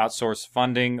sort of outsourced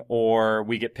funding or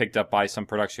we get picked up by some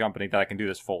production company that I can do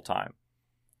this full time.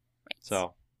 Right.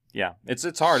 So yeah, it's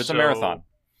hard. It's a marathon.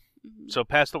 So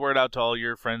pass the word out to all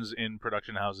your friends in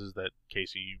production houses that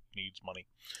Casey needs money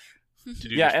to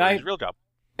do this for his real job.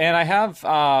 And I have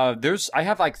I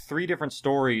have like 3 different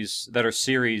stories that are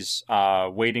series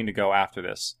waiting to go after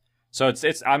this. So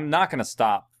it's I'm not going to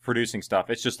stop producing stuff.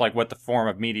 It's just like what the form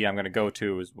of media I'm going to go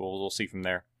to is we'll see from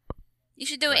there. You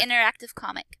should do an interactive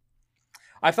comic.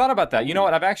 I thought about that. You know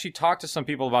what? I've actually talked to some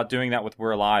people about doing that with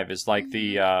We're Alive. Is like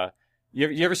the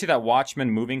you ever see that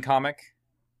Watchmen moving comic?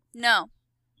 No.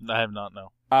 I have not,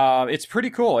 no. It's pretty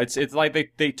cool. It's like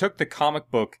they took the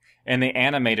comic book and they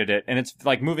animated it, and it's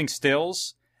like moving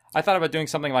stills. I thought about doing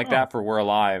something like that for We're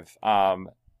Alive,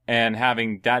 and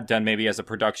having that done maybe as a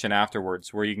production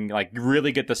afterwards, where you can like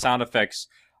really get the sound effects,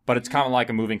 but it's kind of like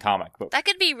a moving comic book. That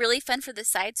could be really fun for the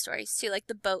side stories too, like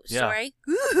the boat story.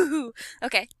 Ooh.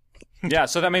 Okay. Yeah,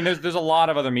 so I mean, there's a lot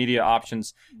of other media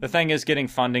options. The thing is, getting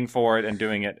funding for it and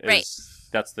doing it is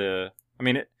that's the. I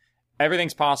mean,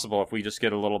 everything's possible if we just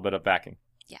get a little bit of backing.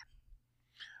 Yeah.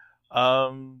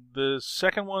 The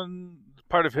second one,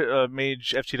 part of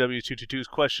Mage FTW222's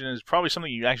question, is probably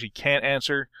something you actually can't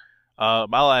answer.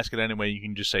 I'll ask it anyway. You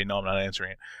can just say, no, I'm not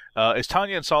answering it. Is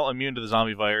Tanya and Salt immune to the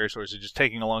zombie virus, or is it just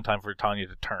taking a long time for Tanya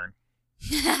to turn?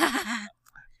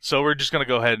 So we're just going to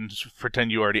go ahead and just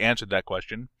pretend you already answered that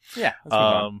question. Yeah. Let's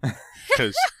move on.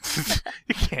 Because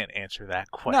you can't answer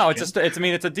that question. No,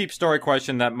 it's a deep story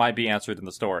question that might be answered in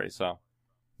the story. So.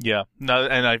 Yeah. No,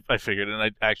 and I figured, and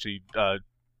I actually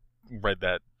read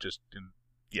that just in.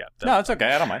 Yeah. No, it's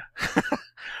okay. I don't mind.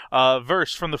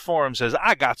 Verse from the forum says,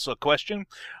 I got a question.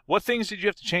 What things did you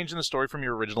have to change in the story from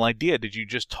your original idea? Did you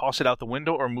just toss it out the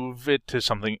window or move it to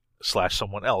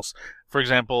something/someone else? For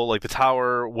example, like the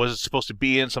tower was supposed to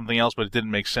be in something else, but it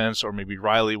didn't make sense. Or maybe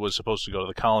Riley was supposed to go to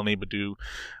the colony, but due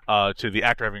to the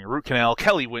actor having a root canal,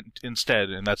 Kelly went instead.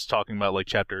 And that's talking about like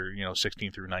chapter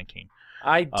 16 through 19.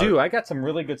 I do. I got some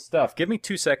really good stuff. Give me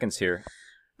 2 seconds here.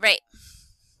 Right.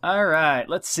 All right,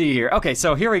 let's see here. Okay,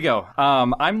 so here we go.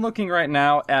 I'm looking right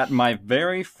now at my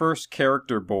very first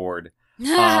character board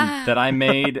that I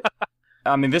made.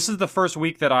 I mean, this is the first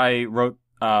week that I wrote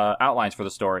outlines for the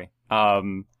story.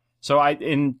 So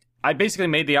I basically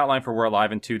made the outline for We're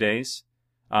Alive in 2 days,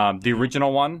 the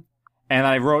original one, and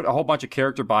I wrote a whole bunch of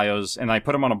character bios, and I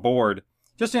put them on a board.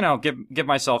 Just, give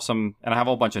myself some, and I have a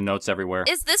whole bunch of notes everywhere.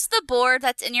 Is this the board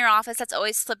that's in your office that's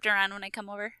always flipped around when I come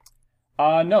over?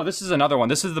 No, this is another one.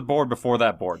 This is the board before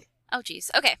that board. Oh,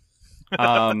 geez. Okay.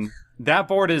 That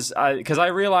board is, because I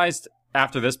realized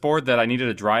after this board that I needed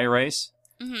a dry erase.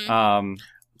 Mm-hmm.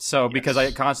 So because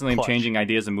I constantly am Clutch. changing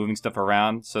ideas and moving stuff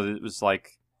around, so it was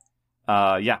like,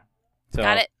 yeah. So,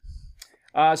 Got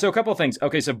it. So a couple of things.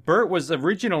 Okay, so Bert was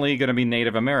originally going to be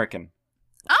Native American.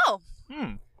 Oh,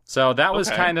 So that was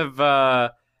Okay. kind of,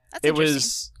 that's it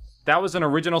interesting. that was an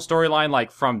original storyline,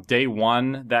 like from day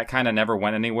one, that kind of never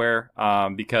went anywhere,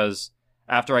 because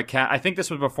after I think this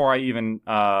was before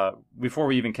before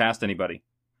we even cast anybody.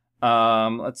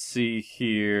 Let's see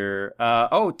here.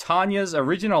 Tanya's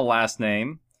original last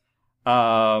name,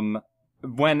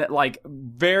 when like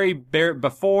very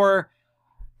before,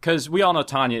 because we all know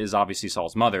Tanya is obviously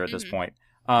Saul's mother at this point.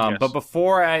 Yes. But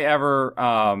before I ever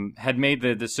had made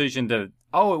the decision to,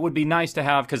 it would be nice to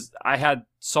have, because I had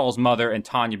Saul's mother and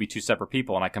Tanya be 2 separate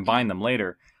people, and I combined them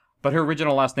later. But her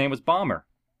original last name was Bomber.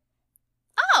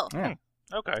 Oh, Yeah,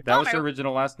 Okay. that was her Bomber.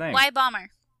 original last name. why Bomber?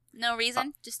 No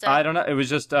reason? Just I don't know. It was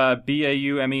just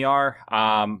Baumer.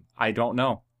 I don't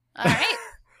know. All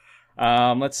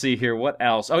right. Let's see here. What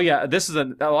else? Oh, yeah. This is a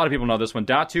lot of people know this one.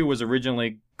 Datu was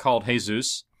originally called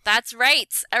Jesus. That's right.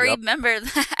 I remember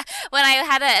that when I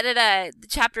had to edit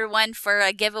chapter 1 for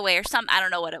a giveaway or something. I don't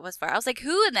know what it was for. I was like,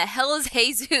 who in the hell is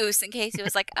Jesus? In case he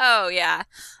was like, oh, yeah,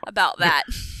 about that.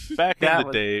 Back in That the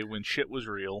was- day when shit was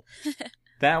real.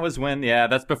 That was when,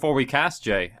 that's before we cast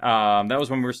Jay. That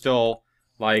was when we were still,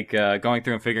 like, going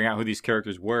through and figuring out who these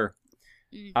characters were.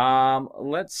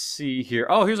 Let's see here.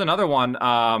 Oh, here's another one,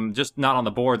 just not on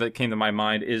the board that came to my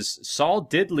mind, is Saul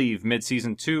did leave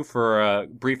mid-season 2 for a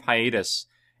brief hiatus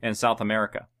in South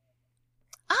America.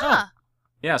 Ah,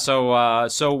 Yeah, so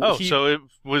So he, it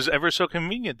was ever so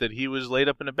convenient that he was laid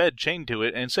up in a bed, chained to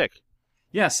it, and sick.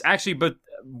 yes, actually, but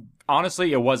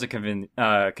honestly, it was a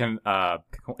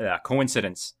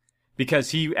coincidence,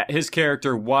 because his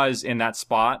character was in that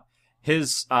spot.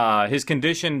 His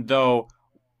condition, though,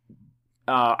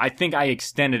 I think I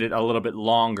extended it a little bit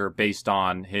longer based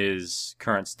on his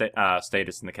current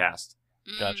status in the cast.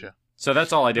 Gotcha. So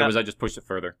that's all I did, Now- was I just pushed it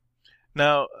further.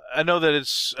 Now, I know that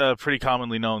it's pretty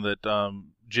commonly known that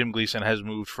Jim Gleason has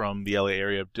moved from the LA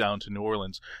area down to New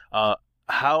Orleans.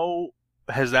 How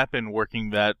has that been working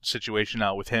that situation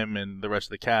out with him and the rest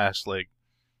of the cast? Like,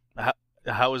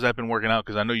 how has that been working out?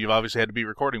 Because I know you've obviously had to be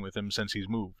recording with him since he's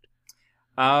moved.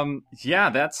 Yeah,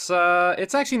 that's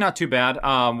it's actually not too bad.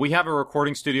 We have a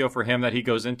recording studio for him that he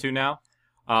goes into now,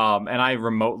 and I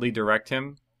remotely direct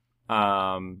him.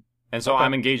 And so Okay.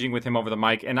 I'm engaging with him over the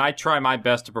mic, and I try my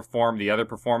best to perform the other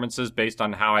performances based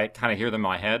on how I kind of hear them in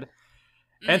my head.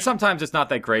 And sometimes it's not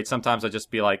that great. Sometimes I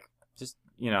just be like,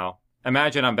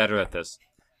 imagine I'm better at this.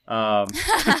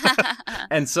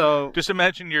 And so, Just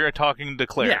imagine you're talking to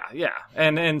Claire. yeah.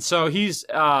 And so he's,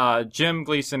 Jim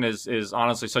Gleason is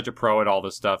honestly such a pro at all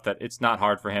this stuff that it's not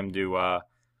hard for him to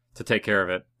take care of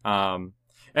it.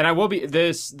 And I will be,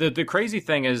 the crazy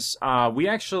thing is, we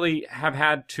actually have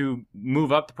had to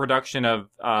move up the production of,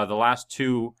 the last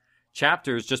 2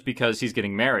 chapters just because he's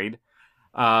getting married.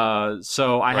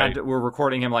 So we're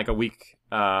recording him like a week,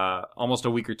 almost a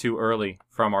week or 2 early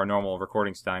from our normal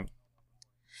recording time.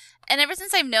 And ever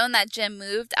since I've known that Jim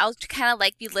moved, I'll kind of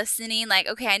like be listening, like,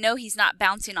 okay, I know he's not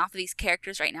bouncing off of these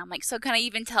characters right now. I'm like, so can I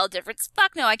even tell a difference?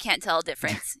 Fuck no, I can't tell a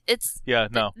difference. It's Yeah,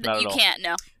 no, not at you all. can't.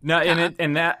 No. No, Uh-uh.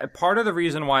 and that part of the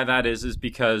reason why that is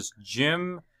because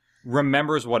Jim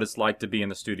remembers what it's like to be in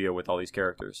the studio with all these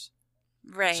characters.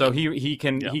 Right. So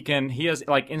he has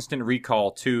like instant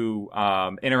recall to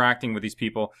interacting with these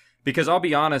people. Because I'll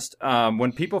be honest,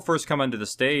 when people first come onto the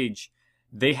stage,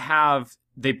 they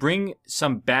bring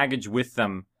some baggage with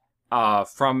them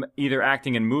from either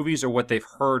acting in movies or what they've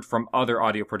heard from other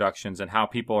audio productions and how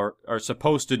people are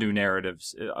supposed to do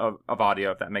narratives of audio,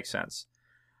 if that makes sense.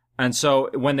 And so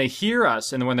when they hear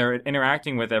us and when they're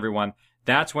interacting with everyone,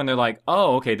 that's when they're like,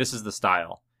 oh, okay, this is the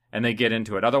style. And they get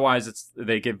into it. Otherwise,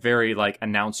 they get very like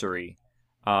announcery.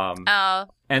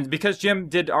 And because Jim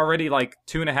did already like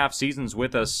 2.5 seasons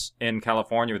with us in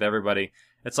California with everybody,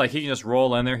 it's like he can just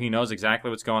roll in there. He knows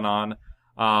exactly what's going on.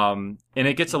 And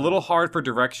it gets a little hard for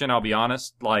direction, I'll be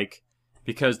honest, like,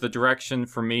 because the direction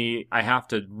for me, I have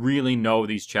to really know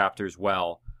these chapters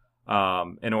well,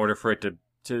 in order for it to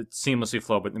seamlessly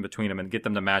flow in between them and get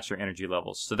them to match their energy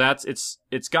levels. So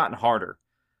it's gotten harder.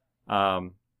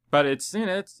 But it's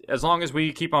as long as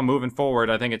we keep on moving forward,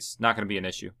 I think it's not going to be an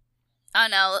issue. Oh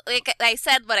no, like I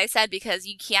said what I said because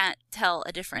you can't tell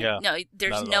a different. Yeah, no,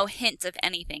 there's no hint of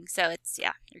anything. So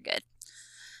you're good.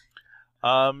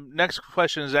 Next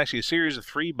question is actually a series of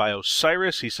 3 by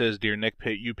Osiris. He says, "Dear Nick,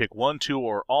 you pick 1, 2,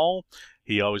 or all."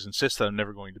 He always insists that I'm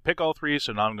never going to pick all 3,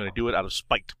 so now I'm going to do it out of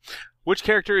spite. Which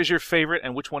character is your favorite,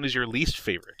 and which one is your least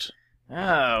favorite?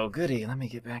 Oh, goody. Let me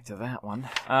get back to that one.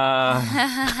 No,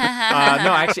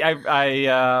 actually,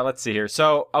 I let's see here.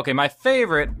 So, okay, my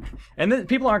favorite, and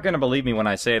people aren't going to believe me when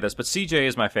I say this, but CJ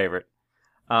is my favorite.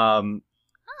 Oh,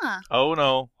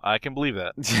 no, I can believe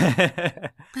that.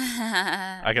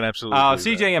 I can absolutely believe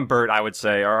CJ that. and Bert, I would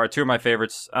say, are 2 of my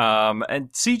favorites. And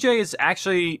CJ is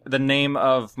actually the name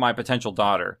of my potential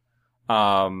daughter.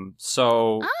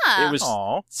 So it was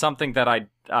something that I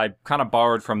kind of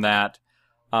borrowed from that.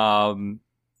 And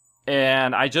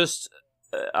I just,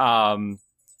 I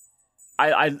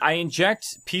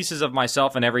inject pieces of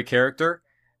myself in every character,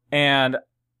 and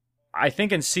I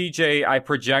think in CJ I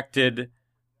projected,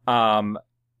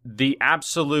 the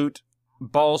absolute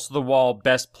balls to the wall,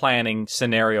 best planning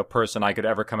scenario person I could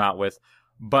ever come out with,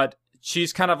 but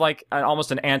she's kind of like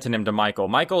almost an antonym to Michael.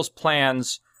 Michael's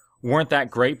plans weren't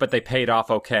that great, but they paid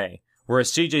off okay.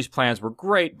 Whereas CJ's plans were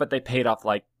great, but they paid off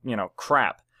like,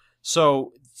 crap.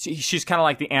 So she's kind of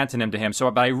like the antonym to him. So,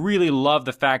 but I really love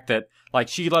the fact that like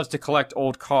she loves to collect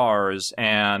old cars,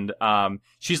 and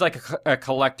she's like a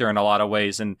collector in a lot of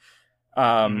ways. And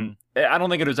I don't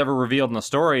think it was ever revealed in the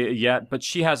story yet, but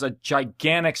she has a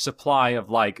gigantic supply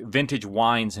of like vintage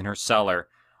wines in her cellar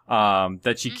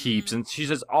that she keeps, and she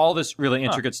does all this really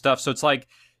intricate stuff. So it's like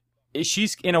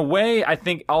she's in a way, I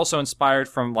think, also inspired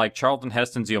from like Charlton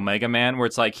Heston's The Omega Man, where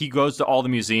it's like he goes to all the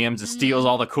museums and steals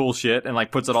all the cool shit and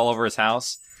like puts it all over his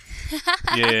house.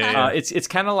 Yeah. It's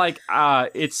kind of like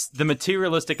it's the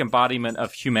materialistic embodiment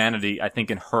of humanity, I think,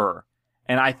 in her,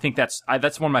 and I think that's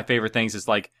one of my favorite things. Is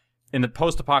like in the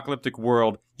post-apocalyptic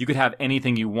world, you could have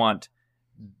anything you want.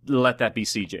 Let that be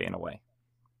CJ in a way.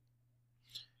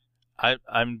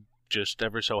 I'm just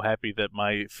ever so happy that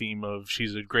my theme of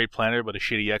she's a great planner but a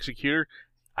shitty executor,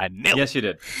 I nailed it. Yes, you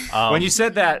did. When you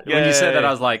said that,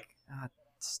 I was like,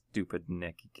 stupid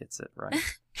Nick, he gets it right.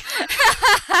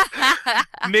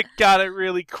 Nick got it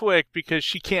really quick because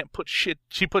she can't put shit.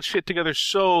 She puts shit together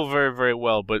so very, very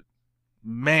well, but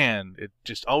man, it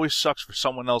just always sucks for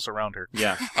someone else around her.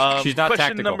 Yeah, she's not question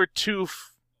tactical. Number 2.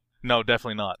 No,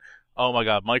 definitely not. Oh my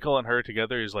God, Michael and her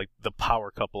together is like the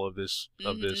power couple of this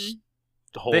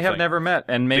whole They have thing. never met,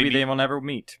 and maybe they will never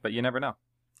meet, but you never know.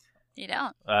 You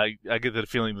don't. I get the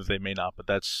feeling that they may not, but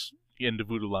that's into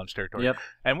Voodoo Lounge territory. Yep.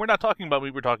 And we're not talking about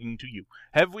me; we're talking to you.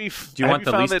 Have we? Do you want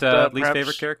the least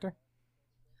favorite character?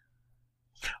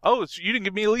 Oh, you didn't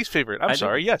give me a least favorite. I'm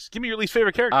sorry. Yes, give me your least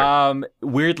favorite character.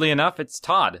 Weirdly enough, it's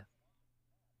Todd.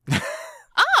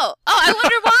 Oh, I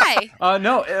wonder why.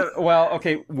 No. Well,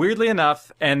 okay. Weirdly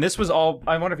enough, and this was all.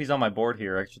 I wonder if he's on my board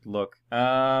here. I should look.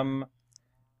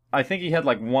 I think he had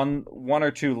like one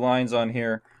or two lines on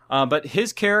here. But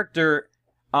his character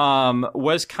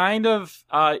was kind of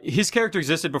his character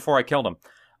existed before I killed him.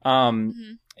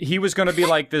 He was going to be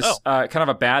like this kind of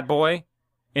a bad boy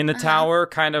in the tower,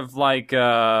 kind of like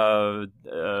rebel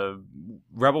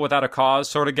without a cause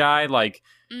sort of guy, like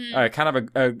kind of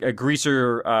a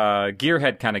greaser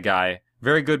gearhead kind of guy,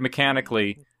 very good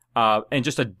mechanically, and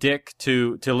just a dick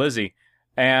to Lizzie.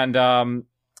 And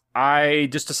I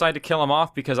just decided to kill him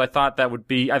off because I thought that would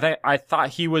be. I thought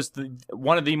he was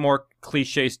one of the more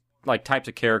cliche like types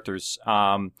of characters.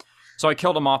 So I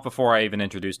killed him off before I even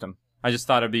introduced him. I just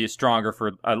thought it'd be stronger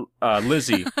for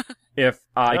Lizzie if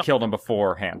I killed him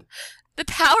beforehand. The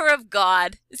power of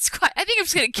God. I think I'm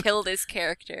just gonna kill this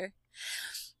character.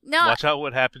 No, Watch out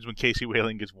what happens when Casey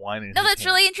Whaling gets wine in no, his that's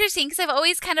hand. really interesting because I've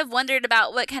always kind of wondered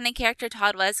about what kind of character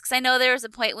Todd was. Because I know there was a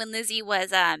point when Lizzie was,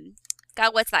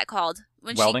 God, what's that called?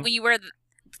 Welding? When you were,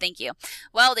 thank you,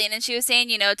 welding, and she was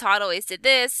saying, Todd always did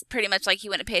this, pretty much like he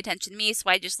wouldn't pay attention to me, so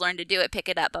I just learned to do it, pick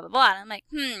it up, blah, blah, blah. And I'm like,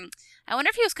 I wonder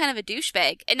if he was kind of a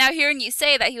douchebag. And now hearing you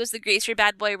say that he was the greaser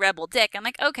bad boy rebel dick, I'm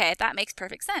like, okay, that makes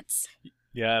perfect sense.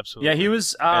 Yeah, absolutely. Yeah, he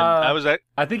was. And I was at,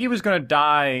 I think he was going to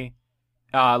die.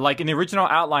 Like in the original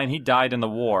outline, he died in the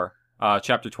war.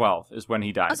 Chapter 12 is when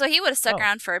he died. Oh, so he would have stuck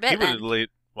around for a bit he would then. have late.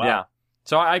 Wow. Yeah.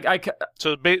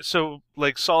 So So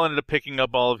like Saul ended up picking up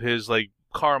all of his like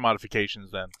car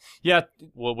modifications. Then yeah,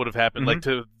 what would have happened? Like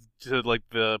to like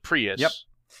the Prius. Yep.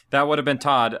 That would have been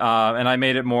Todd, and I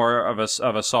made it more of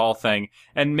a Saul thing.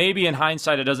 And maybe in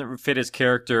hindsight, it doesn't fit his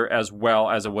character as well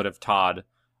as it would have Todd.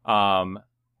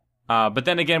 But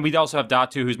then again, we also have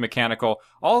Datu, who's mechanical.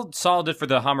 All Saul did for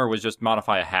the Hummer was just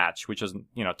modify a hatch, which isn't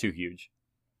too huge.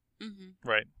 Mm-hmm.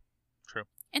 Right. True.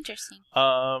 Interesting.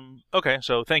 Okay,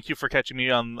 so thank you for catching me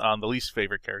on the least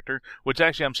favorite character, which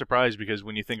actually I'm surprised because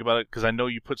when you think about it, because I know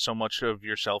you put so much of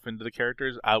yourself into the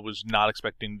characters, I was not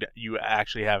expecting that you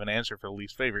actually have an answer for the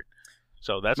least favorite.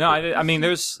 So that's no, cool. I mean,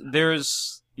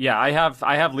 I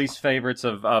have least favorites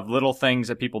of little things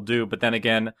that people do, but then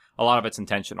again, a lot of it's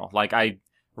intentional. Like you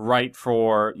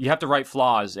have to write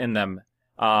flaws in them.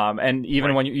 And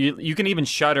even when you can even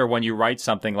shudder when you write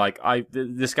something like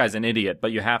this guy's an idiot,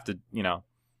 but you have to, to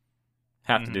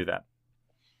do that.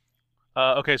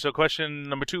 Okay, so question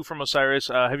number 2 from Osiris.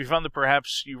 Have you found that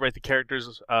perhaps you write the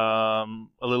characters a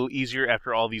little easier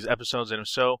after all these episodes? And if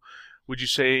so, would you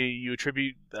say you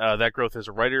attribute that growth as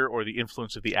a writer or the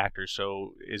influence of the actors?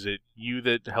 So is it you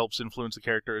that helps influence the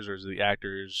characters, or is it the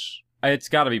actors? It's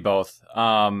got to be both.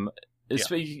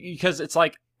 Because it's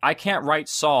like, I can't write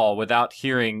Saul without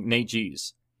hearing Nate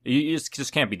G's. It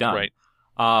just can't be done. Right.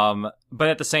 But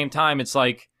at the same time, it's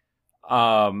like,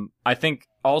 I think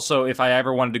also if I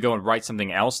ever wanted to go and write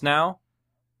something else now,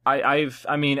 I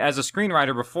mean, as a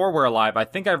screenwriter before We're Alive, I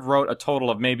think I've wrote a total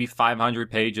of maybe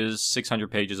 500 pages, 600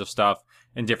 pages of stuff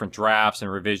in different drafts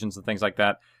and revisions and things like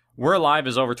that. We're Alive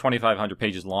is over 2,500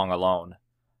 pages long alone.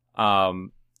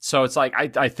 So it's like,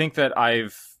 I think that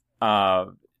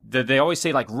they always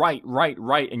say like, write,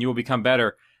 and you will become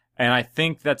better. And I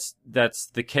think that's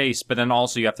the case, but then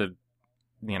also you have to,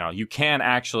 you can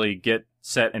actually get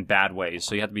set in bad ways,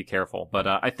 so you have to be careful. But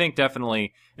I think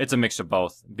definitely it's a mix of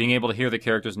both. Being able to hear the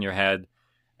characters in your head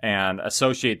and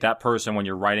associate that person when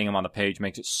you're writing them on the page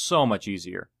makes it so much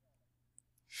easier.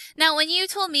 Now, when you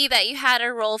told me that you had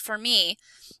a role for me,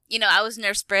 I was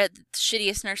Nurse Britt, the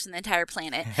shittiest nurse on the entire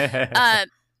planet. Is that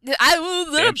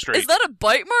a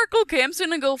bite mark? Okay, I'm just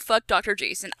gonna go fuck Dr.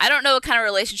 Jason. I don't know what kind of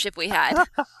relationship we had.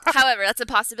 However, that's a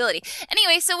possibility.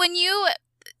 Anyway, so when you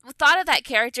thought of that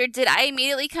character, did I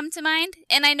immediately come to mind?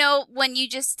 And I know when you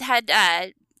just had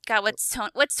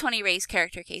what's Tony Ray's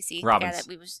character, Casey? Robbins.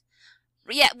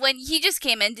 When he just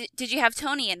came in, did you have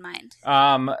Tony in mind?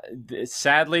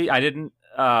 Sadly, I didn't.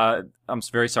 I'm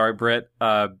very sorry, Britt.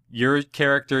 Your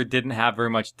character didn't have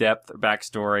very much depth or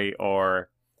backstory or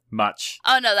much.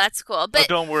 Oh no, that's cool. But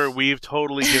don't worry, we've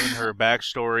totally given her a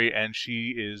backstory, and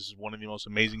she is one of the most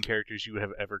amazing characters you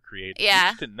have ever created. Yeah, you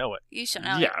just didn't know it. You should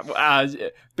know.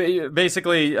 Yeah,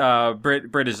 basically,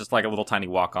 Britt is just like a little tiny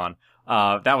walk-on.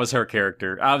 That was her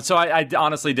character. So I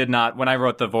honestly did not. When I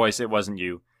wrote the voice, it wasn't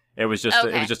you. It was just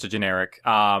okay. It was just a generic.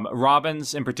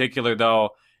 Robbins in particular, though,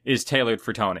 is tailored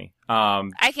for Tony.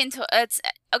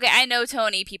 I know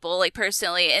Tony people like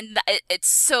personally, and it's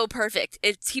so perfect.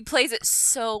 He plays it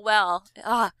so well.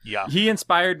 Yeah, he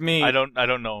inspired me. I don't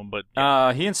know him, but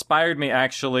yeah. He inspired me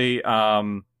actually.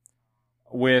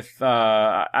 With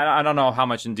I don't know how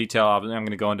much in detail I'm going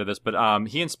to go into this, but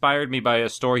he inspired me by a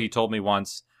story he told me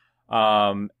once,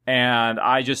 and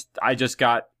I just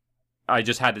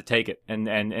had to take it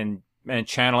and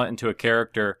channel it into a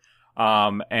character.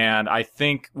 And I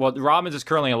think, Robbins is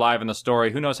currently alive in the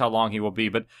story. Who knows how long he will be?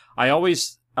 But I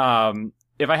always,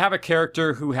 if I have a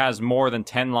character who has more than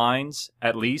 10 lines,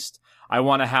 at least, I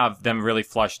want to have them really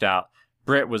fleshed out.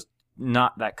 Britt was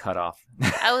not that cut off.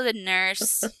 I was a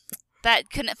nurse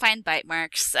that couldn't find bite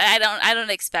marks. I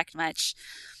don't expect much.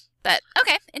 But,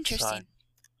 okay, interesting.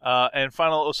 And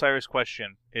final Osiris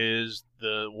question is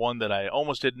the one that I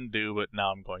almost didn't do, but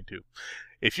now I'm going to.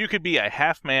 If you could be a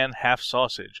half man, half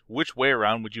sausage, which way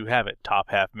around would you have it?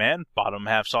 Top half man, bottom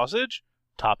half sausage?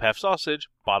 Top half sausage,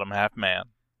 bottom half man.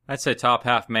 I'd say top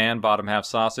half man, bottom half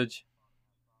sausage.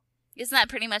 Isn't that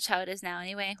pretty much how it is now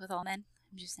anyway with all men?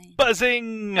 I'm just saying.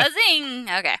 Buzzing!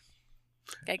 Okay.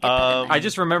 Gotta get that in there. I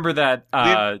just remember that.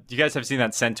 You guys have seen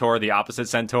that centaur, the opposite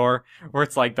centaur, where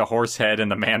it's like the horse head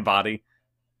and the man body.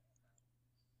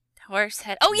 Horse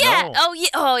head. Oh yeah. No.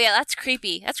 Oh yeah. That's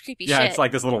creepy. That's creepy Yeah, shit. it's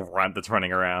like this little runt that's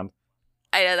running around.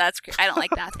 I know that's. I don't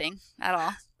like that thing at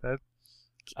all.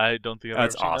 I don't think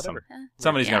I've That's ever seen awesome. that ever.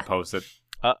 Somebody's Yeah. gonna post it.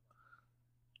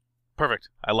 Perfect.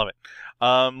 I love it.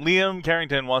 Liam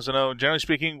Carrington wants to know, generally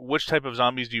speaking, which type of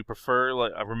zombies do you prefer?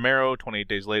 Like Romero, 28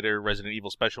 Days Later, Resident Evil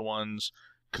Special Ones,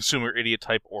 Consumer Idiot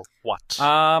type, or what?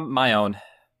 My own.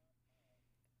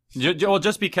 Well,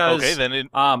 just because. Okay, then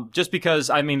Just because,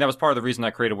 I mean, that was part of the reason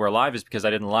I created We're Alive, is because I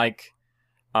didn't like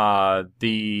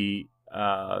the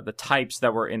types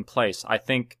that were in place. I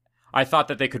thought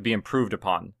that they could be improved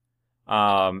upon,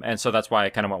 and so that's why I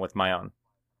kind of went with my own.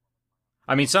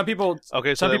 I mean, some people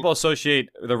people associate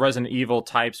the Resident Evil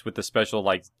types with the special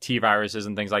like T viruses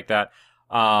and things like that,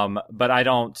 but I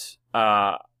don't.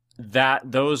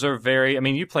 Those are very. I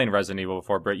mean, you played Resident Evil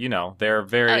before, Britt. You know, they're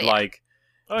very like.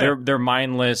 They're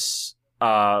mindless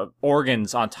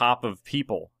organs on top of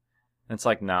people. And it's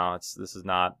like, no, this is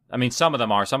not. I mean, some of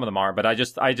them are, but I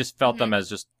just felt them as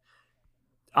just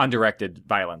undirected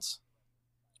violence.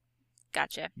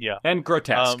 Gotcha. Yeah. And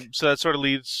grotesque. So that sort of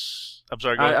leads. I'm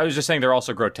sorry. Go ahead. I was just saying they're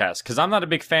also grotesque because I'm not a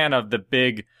big fan of the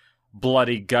big,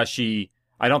 bloody, gushy.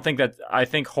 I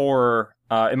think horror.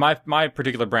 In my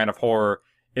particular brand of horror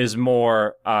is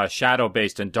more shadow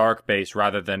based and dark based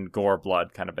rather than gore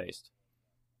blood kind of based.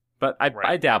 But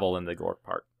I dabble in the gore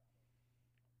part.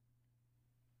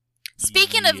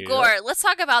 Speaking of gore, let's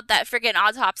talk about that freaking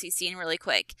autopsy scene really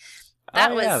quick.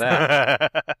 That was.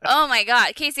 That. Oh my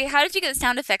god, Casey, how did you get the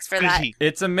sound effects for that?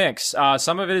 It's a mix.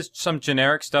 Some of it is some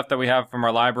generic stuff that we have from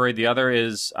our library. The other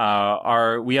is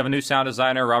we have a new sound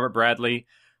designer, Robert Bradley,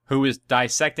 who is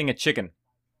dissecting a chicken.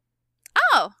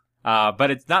 Oh.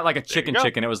 But it's not like a chicken.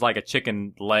 It was like a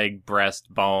chicken leg, breast,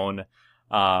 bone.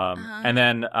 And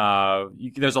then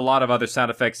there's a lot of other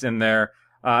sound effects in there.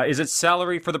 Is it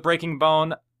celery for the breaking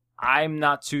bone? I'm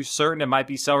not too certain. It might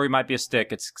be celery, might be a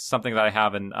stick. It's something that I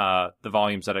have in the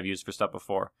volumes that I've used for stuff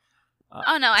before.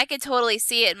 Oh no, I could totally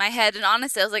see it in my head, and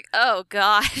honestly, I was like, oh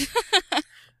god.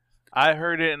 I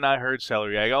heard it, and I heard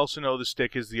celery. I also know the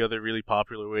stick is the other really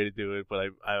popular way to do it, but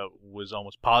I was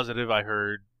almost positive I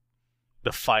heard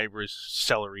the fibrous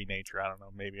celery nature. I don't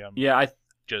know. Maybe I'm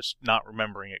just not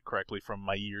remembering it correctly from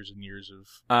my years and years of.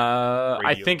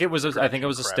 I think it was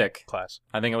a stick. Class.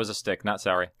 I think it was a stick, not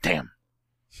celery. Damn.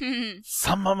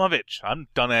 Son of a bitch. I'm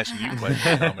done asking you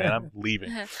questions now, man. I'm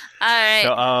leaving. All right.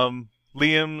 So,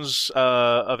 Liam's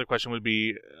other question would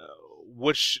be,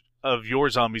 which of your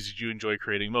zombies did you enjoy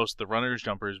creating most? The runners,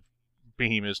 jumpers,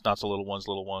 behemoths, not so little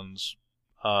ones,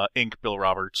 Ink, Bill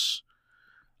Roberts.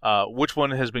 Which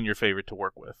one has been your favorite to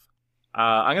work with?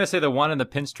 I'm going to say the one in the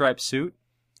pinstripe suit,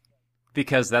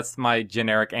 because that's my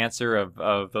generic answer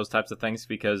of those types of things,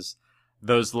 because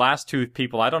those last two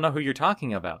people, I don't know who you're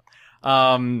talking about.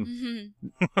 No,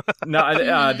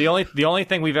 the only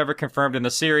thing we've ever confirmed in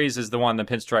the series is the one in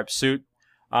the pinstripe suit.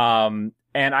 And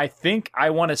I think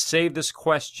I want to save this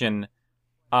question.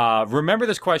 Remember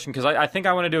this question, because I think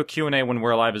I want to do a Q&A when We're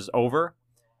Alive is over,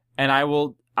 and I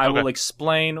will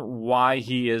explain why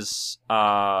he is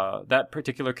that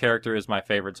particular character is my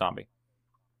favorite zombie.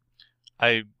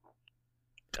 I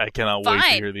cannot wait to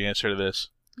hear the answer to this,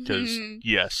 because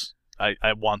yes,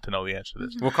 I want to know the answer to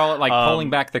this. We'll call it like pulling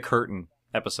back the curtain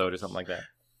episode or something like that.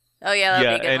 Oh yeah,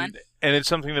 that'd be a good one. And it's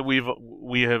something that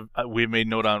we've made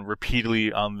note on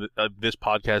repeatedly on this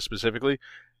podcast specifically,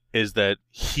 is that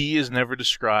he is never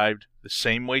described the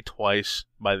same way twice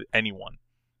by anyone.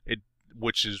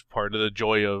 Which is part of the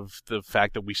joy of the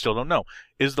fact that we still don't know.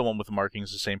 Is the one with the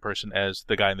markings the same person as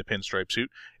the guy in the pinstripe suit?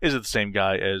 Is it the same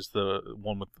guy as the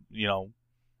one with,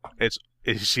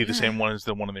 is he the same one as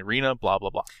the one in the arena? Blah, blah,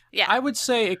 blah. Yeah. I would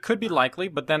say it could be likely,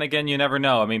 but then again, you never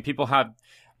know. I mean, people have,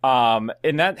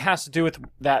 and that has to do with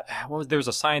that. There was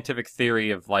a scientific theory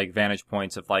of like vantage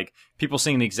points of like people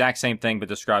seeing the exact same thing but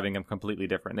describing them completely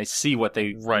different. They see what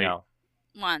they know.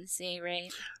 Want to see,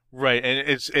 right? Right, and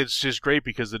it's just great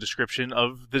because the description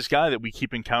of this guy that we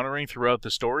keep encountering throughout the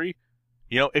story,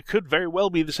 it could very well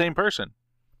be the same person.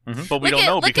 Mm-hmm. But we don't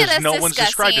know because no one's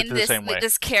described it the same way.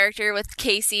 This character with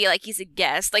Casey, like he's a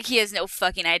guest, like he has no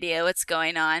fucking idea what's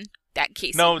going on. That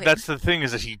Casey. No, that's the thing,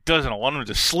 is that he doesn't want him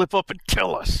to slip up and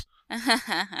kill us. All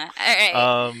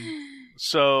right.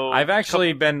 So I've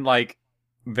actually been like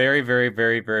very, very,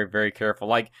 very, very, very careful.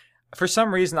 Like, for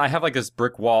some reason, I have like this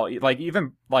brick wall. Like,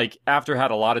 even like after I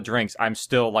had a lot of drinks, I'm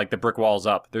still like the brick wall's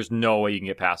up. There's no way you can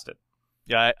get past it.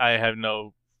 Yeah, I have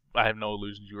no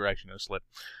illusions you were actually going to slip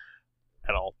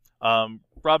at all.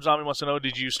 Rob Zombie wants to know,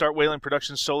 did you start Wayland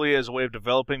Productions solely as a way of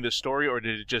developing this story, or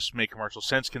did it just make commercial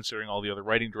sense considering all the other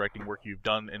writing, directing work you've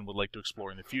done and would like to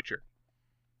explore in the future?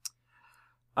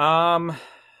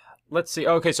 Let's see.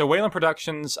 Okay, so Wayland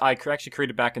Productions, I actually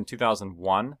created back in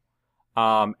 2001.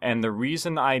 And the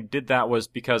reason I did that was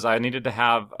because I needed to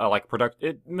have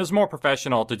it was more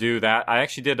professional to do that. I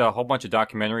actually did a whole bunch of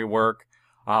documentary work,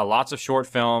 lots of short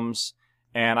films,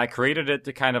 and I created it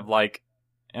to kind of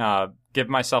give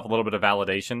myself a little bit of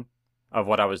validation of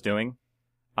what I was doing.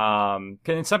 And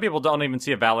some people don't even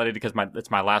see it validated because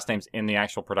it's my last name's in the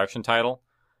actual production title.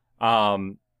 But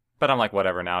I'm like,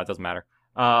 whatever now, it doesn't matter.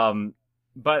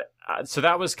 So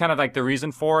that was kind of like the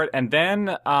reason for it. And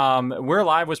then We're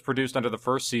Live was produced under the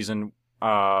first season.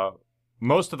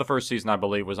 Most of the first season, I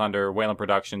believe, was under Wayland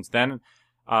Productions. Then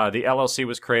the LLC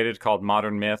was created called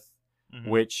Modern Myth,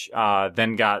 which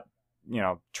then got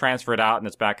transferred out, and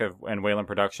it's back in Wayland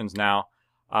Productions now.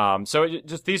 So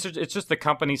it's just the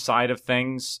company side of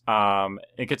things.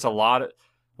 It gets a lot of,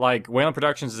 Wayland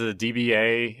Productions is a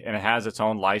DBA and it has its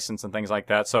own license and things like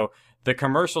that. So the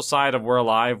commercial side of We're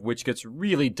Alive, which gets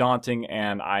really daunting,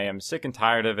 and I am sick and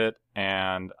tired of it,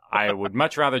 and I would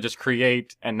much rather just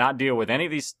create and not deal with any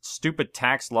of these stupid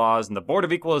tax laws and the Board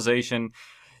of Equalization.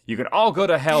 You can all go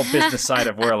to hell, business side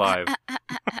of We're Alive.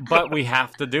 But we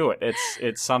have to do it.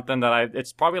 It's something that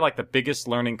it's probably the biggest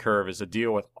learning curve is to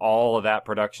deal with all of that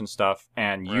production stuff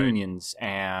and unions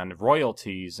and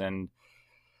royalties and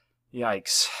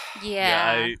yikes.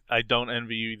 Yeah. I don't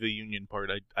envy you the union part.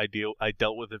 I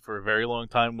dealt with it for a very long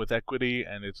time with equity,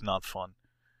 and it's not fun.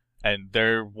 And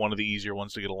they're one of the easier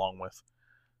ones to get along with,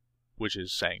 which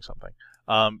is saying something.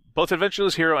 Both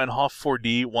Adventureless Hero and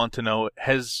Hoff4D want to know,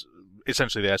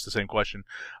 essentially they asked the same question.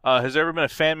 Has there ever been a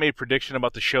fan-made prediction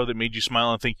about the show that made you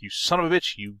smile and think, you son of a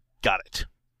bitch, you got it?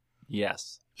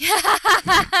 Yes.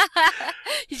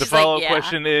 The follow-up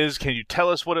question is, can you tell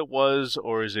us what it was,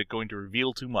 or is it going to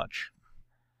reveal too much?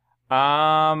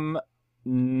 No.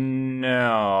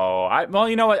 Well,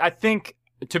 you know what? I think,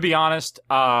 to be honest,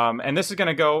 and this is going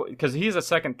to go, because he's a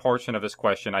second portion of this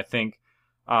question, I think,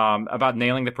 about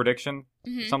nailing the prediction,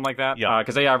 something like that. Yeah.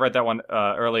 Because I read that one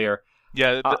earlier.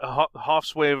 Yeah,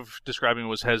 Hoff's way of describing it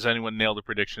was, has anyone nailed the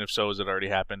prediction? If so, has it already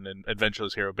happened? And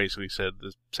Adventureless Hero basically said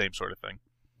the same sort of thing.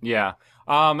 Yeah.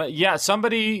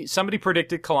 Somebody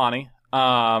predicted Kalani,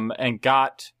 and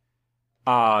got,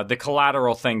 the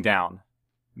collateral thing down.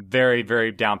 Very,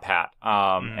 very down pat.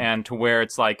 And to where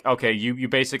it's like, okay, you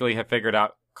basically have figured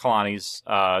out Kalani's,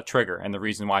 trigger and the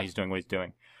reason why he's doing what he's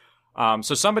doing.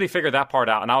 So somebody figured that part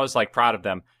out, and I was proud of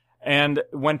them. And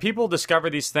when people discover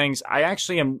these things, I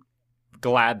actually am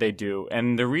glad they do.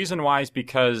 And the reason why is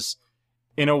because,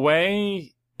 in a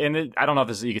way, I don't know if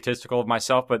this is egotistical of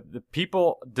myself, but the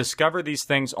people discover these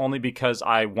things only because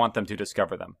I want them to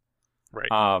discover them. Right.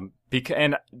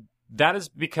 And that is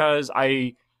because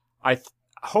I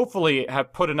hopefully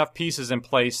have put enough pieces in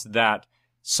place that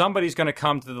somebody's going to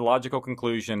come to the logical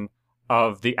conclusion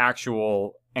of the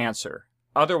actual answer.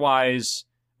 Otherwise,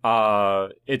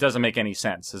 it doesn't make any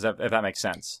sense. If that makes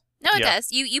sense. No, it does.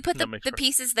 You put the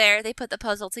pieces there. They put the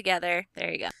puzzle together.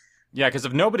 There you go. Yeah, because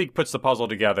if nobody puts the puzzle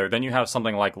together, then you have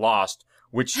something like Lost,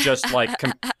 which just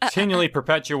continually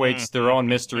perpetuates their own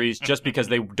mysteries just because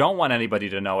they don't want anybody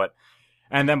to know it.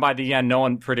 And then by the end, no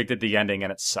one predicted the ending,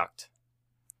 and it sucked.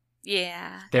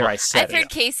 Yeah. There, I said I've heard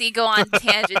Casey go on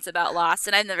tangents about Lost,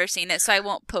 and I've never seen it, so I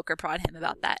won't poker prod him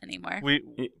about that anymore.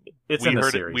 It's in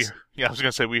the series. I was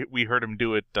going to say, we heard him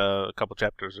do it a couple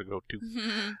chapters ago, too.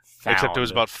 Except it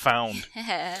was about Found.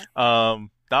 Not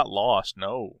Lost,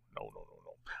 no.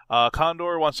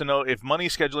 Condor wants to know, if money,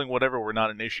 scheduling, whatever were not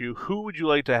an issue, who would you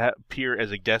like to appear as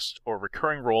a guest or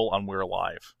recurring role on We're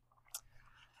Alive?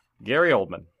 Gary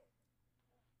Oldman.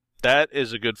 That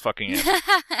is a good fucking answer.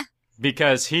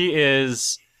 Because he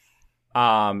is,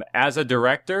 as a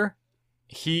director,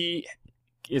 he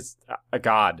is a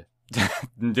god.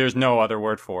 There's no other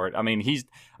word for it. I mean,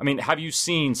 have you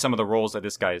seen some of the roles that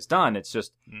this guy has done? It's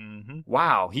just,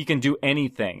 wow, he can do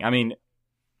anything. I mean,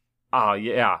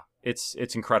 yeah.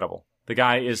 It's incredible. The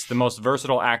guy is the most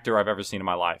versatile actor I've ever seen in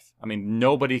my life. I mean,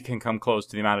 nobody can come close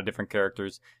to the amount of different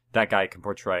characters that guy can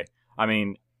portray. I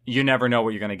mean, you never know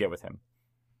what you're going to get with him.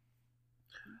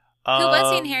 Who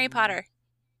was he in Harry Potter?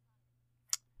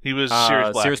 He was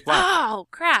Sirius Black. Sirius Black. Oh,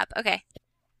 crap. Okay.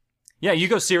 Yeah, you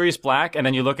go Sirius Black, and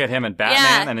then you look at him in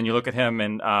Batman, and then you look at him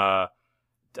in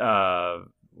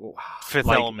Fifth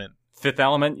Element. Fifth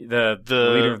Element, the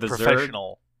leader of the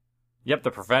professional. Zerg. Yep,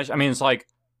 the professional. I mean, it's like,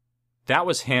 that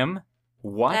was him?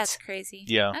 What? That's crazy.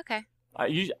 Yeah. Okay.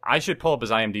 I should pull up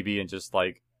his IMDb and just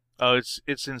Oh,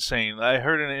 it's insane. I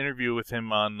heard an interview with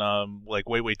him on like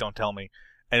Wait, Don't Tell Me,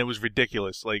 and it was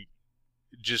ridiculous. Like,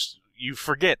 just you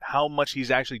forget how much he's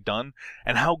actually done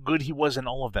and how good he was in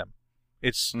all of them.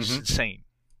 It's just insane.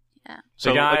 Yeah.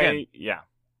 So the guy, again,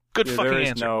 good fucking there is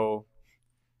answer. no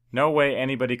way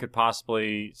anybody could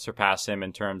possibly surpass him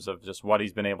in terms of just what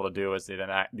he's been able to do as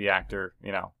the actor.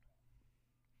 You know.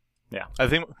 Yeah. I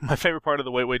think my favorite part of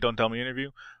the Wait, Don't Tell Me interview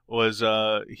was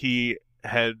he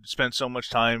had spent so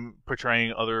much time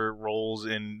portraying other roles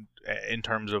in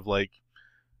terms of like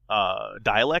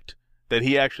dialect that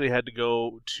he actually had to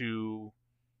go to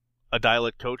a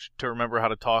dialect coach to remember how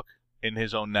to talk in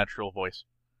his own natural voice.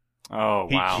 Oh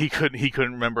wow. He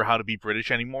couldn't remember how to be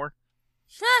British anymore.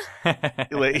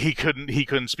 Like, he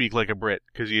couldn't speak like a Brit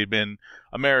because he had been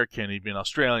American, he'd been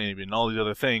Australian, he'd been all these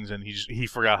other things, and he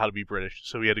forgot how to be British,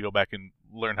 so he had to go back and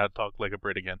learn how to talk like a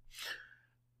Brit again.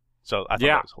 So I thought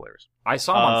that was hilarious. I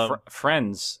saw him on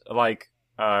Friends like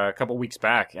a couple weeks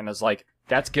back, and I was like,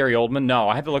 "That's Gary Oldman." No,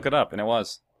 I had to look it up, and it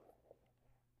was.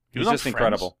 He He's was on just Friends?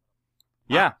 incredible.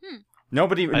 Yeah.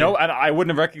 I wouldn't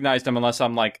have recognized him unless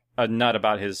I'm like a nut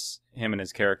about him and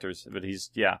his characters. But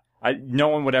no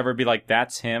one would ever be like,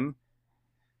 "That's him."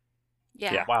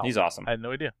 Yeah. Wow. He's awesome. I had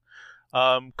no idea.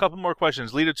 Couple more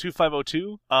questions.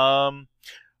 Lita2502.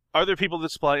 Are there people that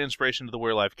supply inspiration to the We're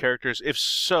Alive characters? If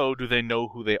so, do they know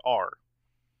who they are?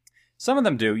 Some of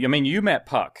them do. I mean, you met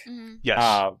Puck. Mm-hmm.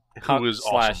 Yes. Puck who is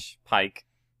awesome. / Pike,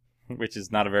 which is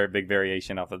not a very big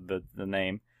variation off of the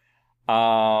name.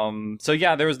 So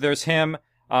yeah, there's him.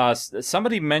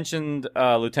 Somebody mentioned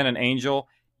Lieutenant Angel.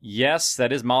 Yes,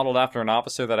 that is modeled after an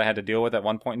officer that I had to deal with at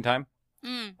one point in time.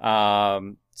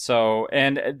 So,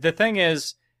 and the thing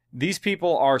is, these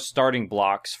people are starting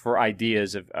blocks for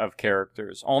ideas of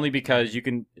characters, only because you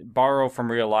can borrow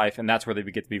from real life, and that's where they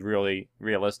get to be really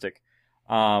realistic.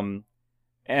 But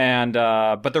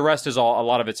the rest is a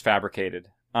lot of it's fabricated.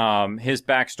 His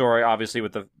backstory, obviously,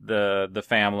 with the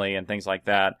family and things like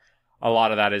that, a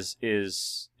lot of that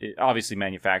is obviously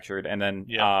manufactured, and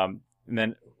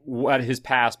then what his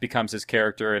past becomes his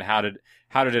character, and how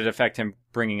did it affect him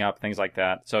bringing up things like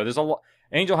that. So there's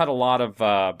Angel had a lot of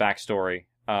backstory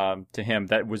to him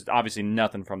that was obviously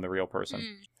nothing from the real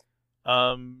person.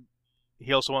 Lito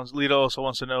also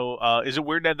wants to know, is it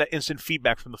weird to have that instant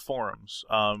feedback from the forums?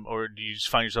 Or do you just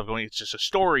find yourself going, it's just a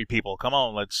story, people, come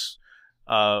on, let's...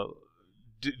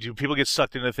 Do people get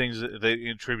sucked into things that they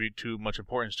attribute too much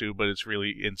importance to, but it's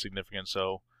really insignificant?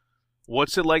 So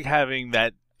what's it like having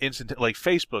that instant, like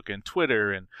Facebook and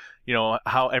Twitter, and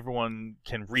how everyone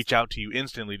can reach out to you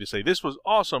instantly to say, this was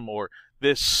awesome, or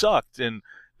this sucked, and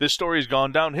this story's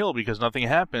gone downhill because nothing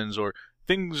happens, or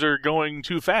things are going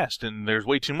too fast and there's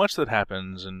way too much that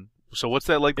happens? And so what's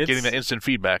that like, getting that instant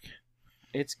feedback?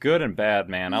 It's good and bad,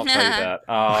 man. I'll tell you that.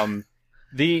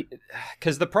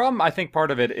 Because the problem, I think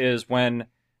part of it is when,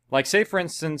 like, say for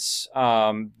instance,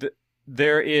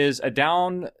 there is a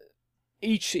down.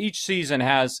 Each season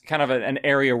has kind of an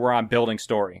area where I'm building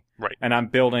story, right? And I'm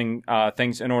building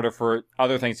things in order for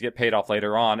other things to get paid off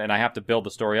later on, and I have to build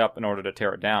the story up in order to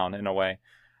tear it down in a way.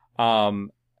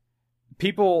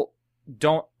 People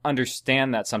don't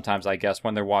understand that sometimes, I guess,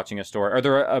 when they're watching a story, or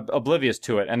they're oblivious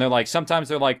to it, and sometimes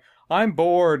they're like, I'm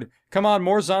bored, come on,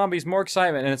 more zombies, more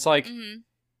excitement. And it's like,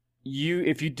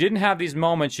 if you didn't have these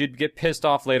moments, you'd get pissed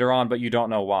off later on, but you don't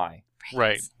know why.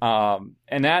 Right.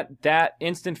 And that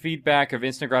instant feedback of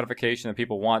instant gratification that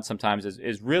people want sometimes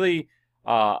is really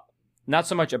not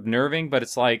so much unnerving, but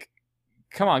it's like,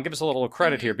 come on, give us a little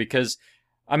credit here, because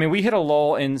I mean, we hit a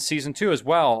lull in season 2 as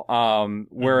well,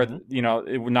 where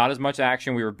not as much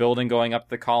action. We were going up to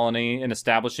the colony and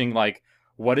establishing, like,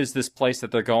 what is this place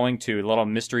that they're going to? A little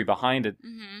mystery behind it,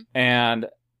 and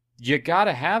you got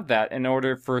to have that in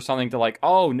order for something to, like,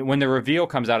 when the reveal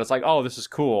comes out, it's like, oh, this is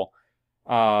cool.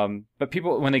 But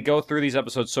people, when they go through these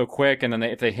episodes so quick, and then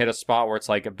if they hit a spot where it's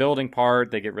like a building part,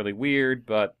 they get really weird.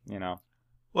 But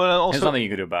well, also, there's nothing you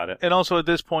can do about it. And also at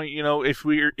this point,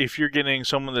 if you're getting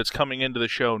someone that's coming into the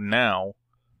show now,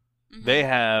 they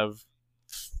have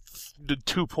the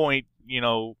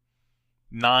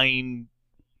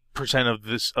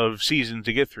 2.9% of season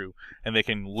to get through, and they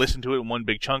can listen to it in one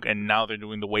big chunk. And now they're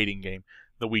doing the waiting game,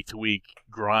 the week-to-week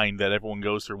grind that everyone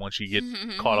goes through once you get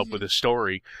caught up with a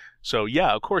story. So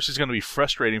yeah, of course it's going to be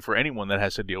frustrating for anyone that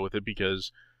has to deal with it,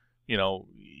 because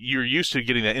you're used to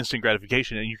getting that instant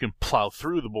gratification, and you can plow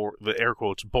through the air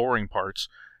quotes boring parts,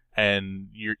 and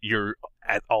you're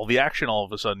at all the action all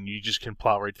of a sudden. You just can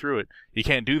plow right through it. You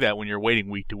can't do that when you're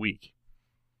waiting week to week.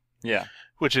 Yeah,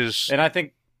 which is, and I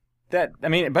think that, I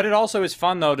mean, but it also is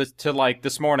fun though to like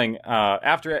this morning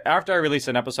after I release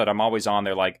an episode, I'm always on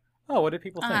there like, oh, what did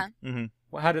people think? Uh-huh.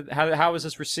 Well, how was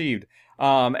this received?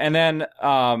 And then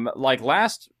like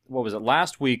last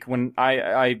week when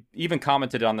I even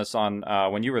commented on this on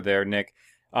when you were there, Nick.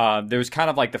 There was kind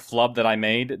of like the flub that I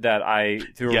made that I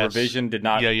through a revision did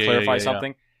not clarify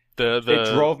something.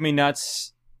 It drove me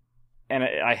nuts, and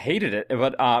I hated it.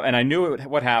 But and I knew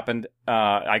what happened.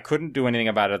 I couldn't do anything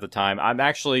about it at the time. I'm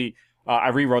actually I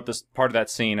rewrote this part of that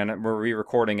scene, and we're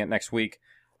re-recording it next week.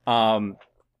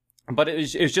 But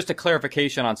it was just a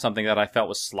clarification on something that I felt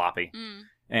was sloppy.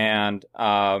 And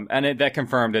that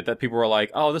confirmed it, that people were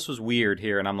like, oh, this was weird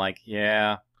here. And I'm like,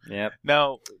 yeah, yep.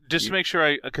 Now, just to make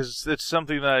sure because it's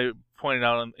something that I pointed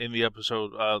out in the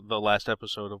episode, the last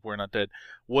episode of We're Not Dead.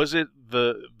 Was it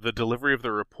the delivery of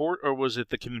the report, or was it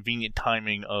the convenient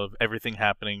timing of everything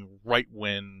happening right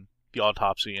when the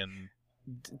autopsy and...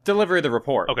 Delivery of the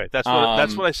report. Okay, that's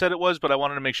what I said it was, but I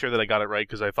wanted to make sure that I got it right,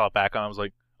 because I thought back on it, I was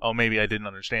like, oh, maybe I didn't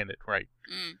understand it right.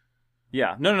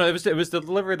 Yeah, no, it was the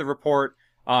delivery of the report,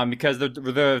 because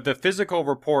the physical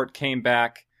report came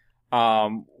back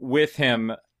with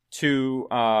him to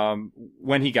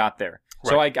when he got there.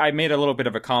 Right. So I made a little bit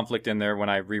of a conflict in there when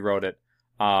I rewrote it,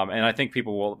 and I think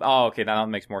people will. Oh, okay, that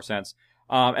makes more sense.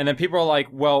 And then people are like,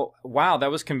 "Well, wow, that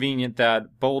was convenient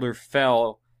that Boulder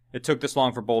fell. It took this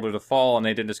long for Boulder to fall, and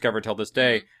they didn't discover it till this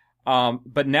day."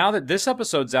 But now that this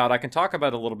episode's out, I can talk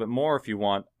about it a little bit more if you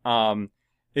want.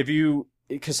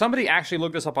 Because somebody actually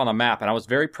looked this up on a map, and I was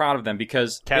very proud of them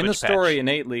because in the story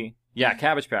innately,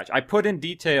 Cabbage Patch. I put in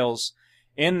details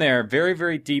in there very,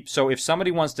 very deep. So if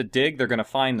somebody wants to dig, they're going to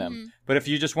find them. But if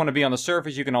you just want to be on the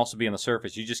surface, you can also be on the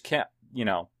surface. You just can't, you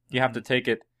have to take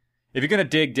it. If you're going to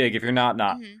dig. If you're not.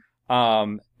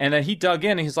 And then he dug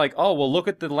in and he's like, oh, well, look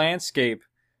at the landscape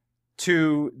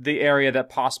to the area that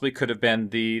possibly could have been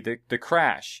the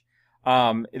crash.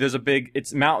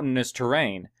 It's mountainous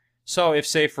terrain. So if,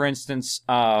 say, for instance,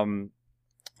 the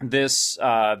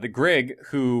Grig,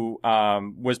 who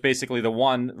was basically the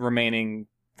one remaining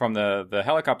from the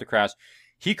helicopter crash,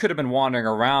 he could have been wandering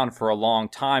around for a long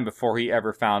time before he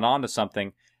ever found onto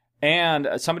something. And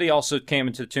somebody also came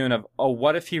into the tune of, oh,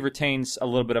 what if he retains a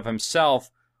little bit of himself?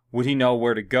 Would he know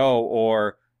where to go,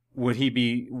 or would he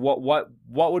be what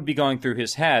would be going through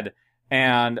his head?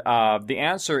 And the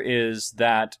answer is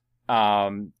that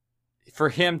for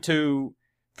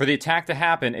the attack to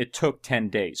happen, it took 10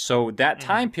 days. So that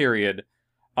time period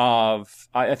of,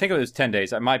 I think it was 10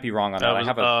 days. I might be wrong on that. I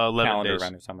have a calendar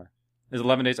around here somewhere. Is it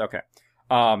 11 days? Okay.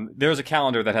 There's a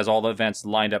calendar that has all the events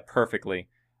lined up perfectly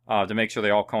to make sure they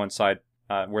all coincide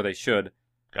where they should.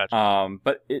 Gotcha.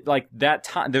 But that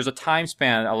time, there's a time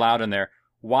span allowed in there.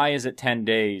 Why is it 10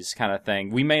 days kind of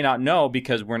thing? We may not know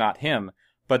because we're not him,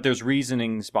 but there's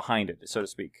reasonings behind it, so to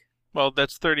speak. Well,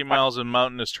 that's 30 miles of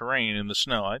mountainous terrain in the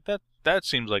snow. That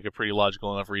seems like a pretty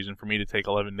logical enough reason for me to take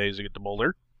 11 days to get to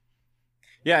Boulder.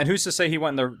 Yeah, and who's to say he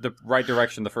went in the right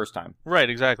direction the first time? Right,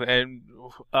 exactly. And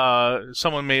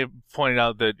someone may have pointed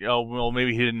out that,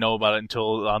 maybe he didn't know about it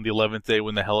until on the 11th day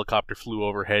when the helicopter flew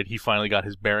overhead. He finally got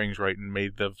his bearings right and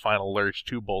made the final lurch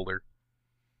to Boulder.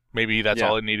 Maybe that's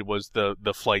all it needed was the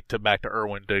flight back to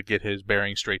Irwin to get his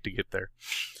bearings straight to get there.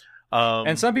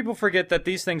 And some people forget that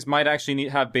these things might actually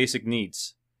have basic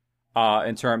needs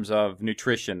in terms of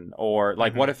nutrition, or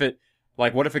what if it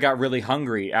got really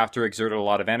hungry after exerted a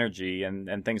lot of energy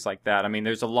and things like that. I mean,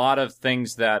 there's a lot of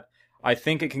things that I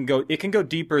think it can go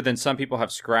deeper than some people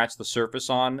have scratched the surface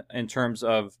on in terms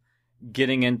of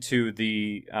getting into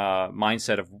the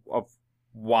mindset of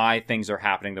why things are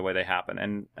happening the way they happen.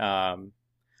 And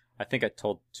I think I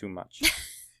told too much.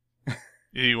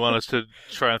 You want us to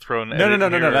try and throw an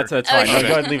No. That's fine. Okay. No, go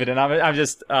ahead and leave it in. I'm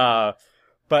just, but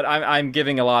I'm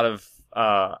giving a lot of,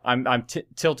 I'm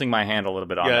tilting my hand a little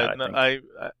bit on that. I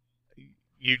think.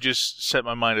 You just set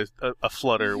my mind a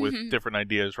flutter with different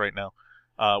ideas right now,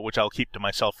 which I'll keep to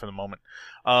myself for the moment.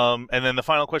 And then the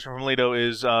final question from Leto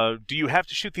is, do you have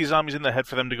to shoot these zombies in the head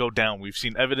for them to go down? We've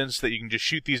seen evidence that you can just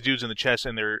shoot these dudes in the chest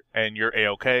and you're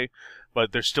A-okay,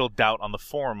 but there's still doubt on the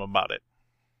forum about it.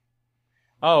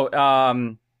 Oh,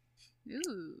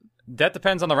 Ooh. that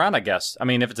depends on the round, I guess. I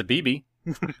mean, if it's a BB,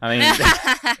 I mean,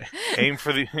 aim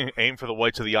for the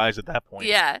whites of the eyes at that point.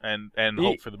 Yeah. And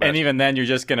hope for the best. And even then, you're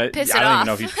just gonna. Piss I it don't off. even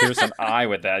know if you pierce an eye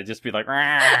with that. It'd just be like.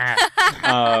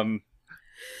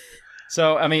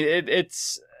 So I mean,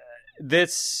 it's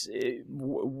this.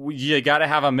 You got to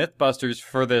have a MythBusters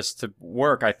for this to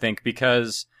work, I think,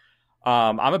 because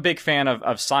I'm a big fan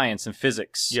of science and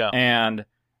physics. Yeah. And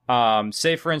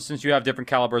say, for instance, you have different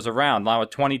calibers around. Now, a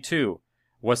 22.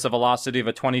 What's the velocity of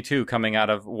a 22 coming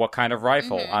out of what kind of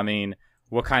rifle? I mean,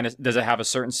 what kind of does it have a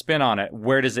certain spin on it?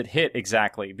 Where does it hit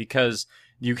exactly? Because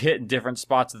you hit different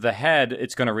spots of the head,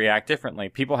 it's going to react differently.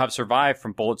 People have survived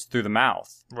from bullets through the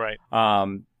mouth. Right.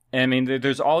 And I mean,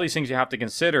 there's all these things you have to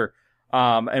consider.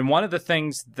 And one of the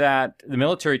things that the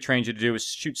military trains you to do is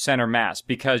shoot center mass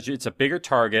because it's a bigger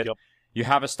target. Yep. You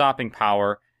have a stopping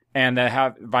power, and they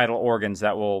have vital organs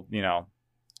that will,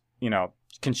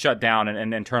 can shut down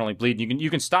and internally bleed. You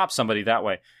can stop somebody that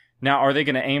way. Now, are they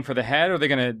going to aim for the head, or are they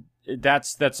going to?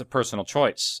 That's a personal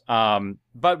choice.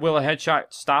 But will a headshot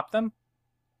stop them?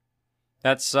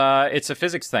 It's a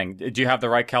physics thing. Do you have the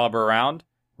right caliber round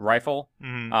rifle?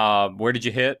 Mm-hmm. Where did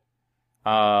you hit?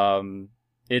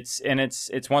 It's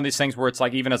one of these things where it's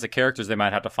like even as the characters they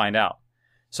might have to find out.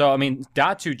 So I mean,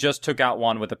 Datu just took out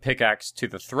one with a pickaxe to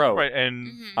the throat. Right, and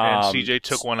CJ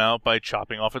took one out by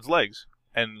chopping off its legs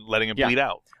and letting it bleed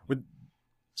out.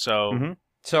 So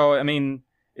so I mean,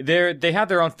 they have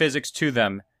their own physics to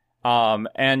them,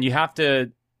 and you have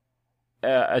to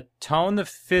attone the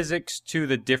physics to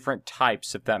the different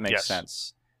types, if that makes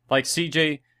sense. Like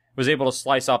CJ was able to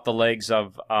slice off the legs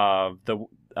of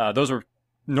those were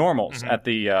normals at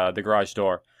the garage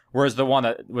door, whereas the one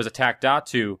that was attacked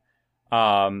Datu,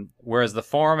 whereas the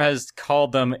forum has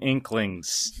called them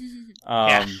Inklings.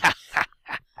 I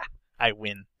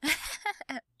win.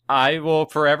 I will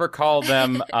forever call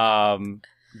them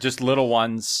just little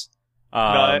ones. No,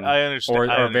 I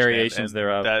understand. Or variations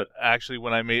thereof. That actually,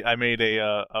 when I made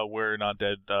a We're Not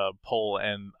Dead poll,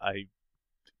 and I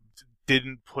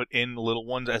didn't put in little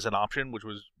ones as an option, which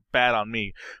was bad on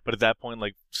me. But at that point,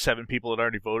 like 7 people had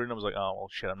already voted, and I was like, oh well,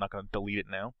 shit, I'm not going to delete it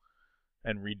now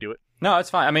and redo it. No, it's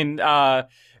fine. I mean,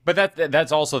 but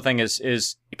that's also the thing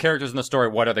is characters in the story.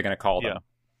 What are they going to call them?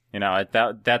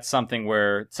 That's something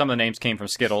where some of the names came from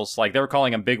Skittles. Like they were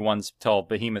calling them big ones till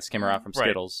Behemoths came around from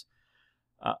Skittles.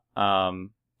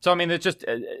 So I mean, it's just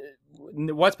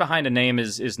what's behind a name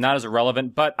is not as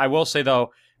irrelevant. But I will say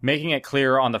though, making it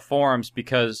clear on the forums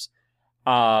because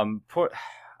I'm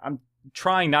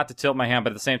trying not to tilt my hand,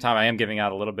 but at the same time, I am giving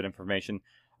out a little bit of information.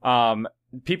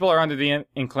 People are under the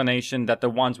inclination that the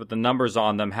ones with the numbers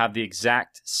on them have the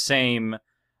exact same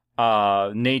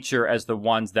nature as the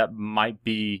ones that might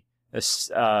be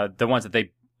the ones that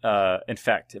they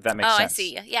infect, if that makes sense. Oh, I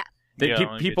see. Yeah.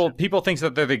 People think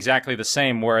that they're exactly the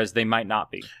same, whereas they might not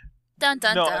be. Dun,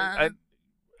 dun, No, dun.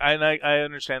 I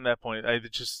understand that point. I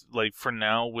just, like, for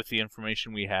now, with the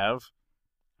information we have,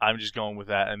 I'm just going with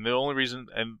that. And the only reason,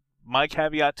 and my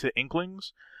caveat to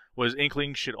Inklings was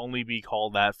Inklings should only be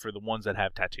called that for the ones that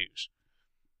have tattoos.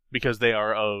 Because they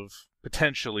are of,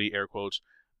 potentially, air quotes,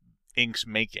 Ink's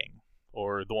making,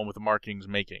 or the one with the markings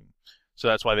making. So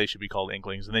that's why they should be called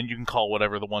Inklings. And then you can call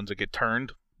whatever the ones that get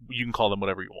turned, you can call them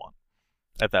whatever you want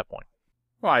at that point.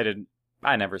 Well,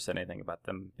 I never said anything about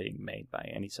them being made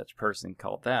by any such person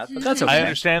called that, but that's okay. I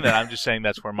understand that. I'm just saying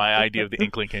that's where my idea of the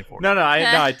Inkling came from.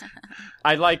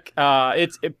 I like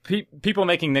people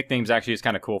making nicknames actually is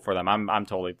kind of cool for them. I'm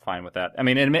totally fine with that. I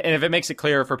mean, and if it makes it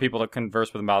clearer for people to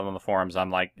converse with them about it on the forums,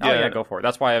 I'm like, yeah, go for it.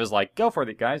 That's why I was like, go for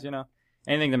it, guys.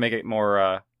 Anything to make it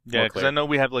more. Yeah, because I know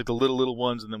we have like the little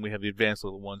ones, and then we have the advanced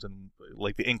little ones, and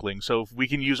like the Inkling. So if we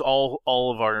can use all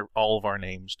of our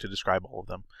names to describe all of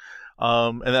them.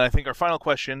 And then I think our final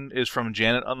question is from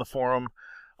Janet on the forum.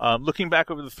 Looking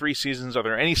back over the 3 seasons, are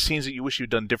there any scenes that you wish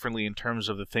you'd done differently in terms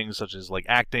of the things such as like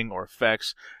acting or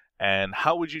effects? And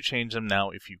how would you change them now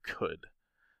if you could?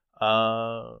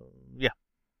 Yeah,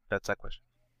 that's that question.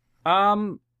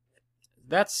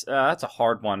 That's a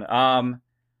hard one.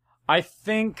 I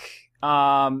think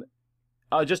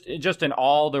just in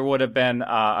all, there would have been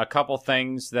a couple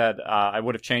things that I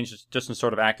would have changed just in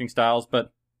sort of acting styles,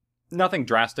 but nothing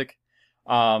drastic.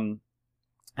 And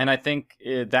I think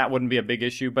that wouldn't be a big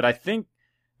issue. But I think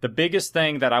the biggest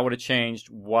thing that I would have changed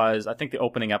was, I think, the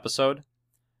opening episode.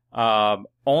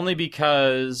 Only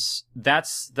because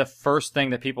that's the first thing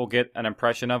that people get an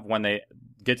impression of when they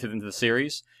get to the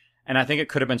series. And I think it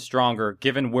could have been stronger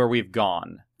given where we've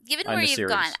gone. Given where you've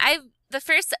gone. The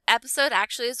first episode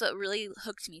actually is what really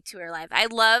hooked me to We're Alive. I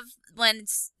love when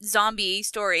zombie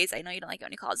stories, I know you don't like it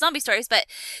when you call it zombie stories, but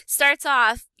starts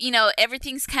off,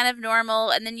 everything's kind of normal,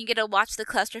 and then you get to watch the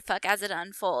clusterfuck as it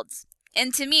unfolds.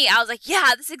 And to me, I was like,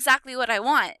 yeah, this is exactly what I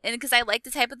want. And because I like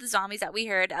the type of the zombies that we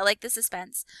heard, I like the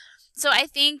suspense. So I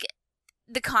think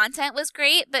the content was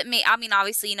great, but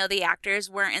obviously, the actors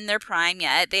weren't in their prime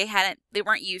yet. They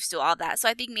weren't used to all that. So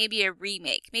I think maybe a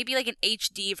remake, maybe like an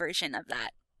HD version of that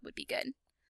would be good.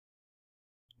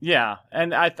 Yeah,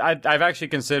 and I've actually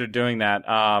considered doing that.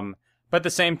 But at the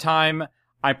same time,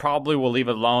 I probably will leave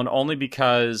it alone only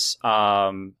because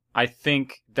I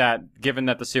think that given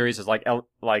that the series has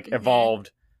evolved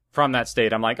from that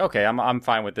state, I'm like, okay, I'm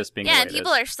fine with this being the way and it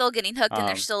people is. are still getting hooked and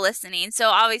they're still listening. So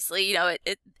obviously, I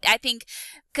think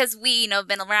because we, have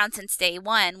been around since day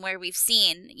one, where we've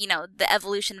seen, the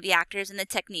evolution of the actors and the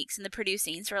techniques and the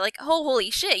producing. So we're like, oh,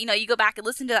 holy shit! You go back and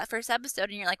listen to that first episode,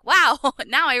 and you're like, wow,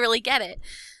 now I really get it.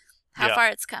 How far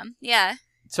it's come. Yeah.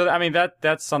 So I mean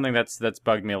that's something that's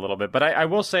bugged me a little bit. But I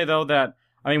will say though that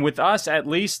with us, at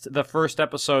least the first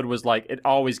episode was like it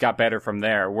always got better from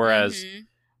there. Whereas. Mm-hmm.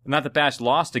 Not that Bash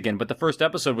lost again, but the first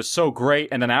episode was so great,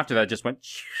 and then after that, it just went,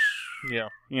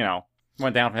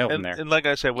 went downhill from there. And like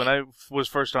I said, when I was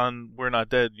first on We're Not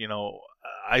Dead,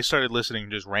 I started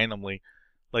listening just randomly,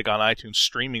 like on iTunes,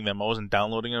 streaming them. I wasn't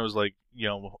downloading it. I was like,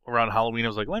 around Halloween, I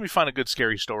was like, let me find a good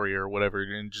scary story or whatever,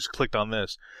 and just clicked on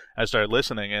this. I started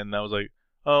listening, and I was like,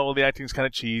 oh, well, the acting's kind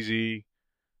of cheesy,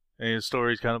 and the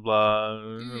story's kind of blah.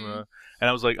 And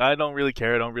I was like, I don't really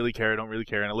care. And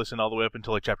I listened all the way up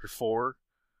until like chapter 4.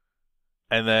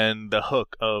 And then the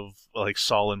hook of like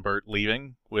Saul and Bert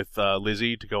leaving with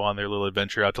Lizzie to go on their little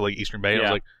adventure out to like Eastern Bay. I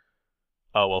was like,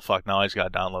 oh well, fuck! Now I just gotta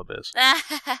download this.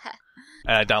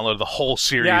 And I downloaded the whole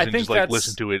series and just like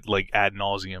listened to it like ad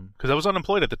nauseum because I was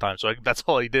unemployed at the time, so that's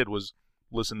all I did was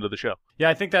listen to the show. Yeah,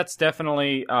 I think that's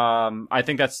definitely. I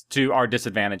think that's to our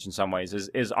disadvantage in some ways.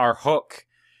 Is our hook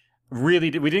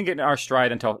really? We didn't get in our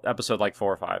stride until episode like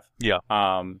 4 or 5. Yeah.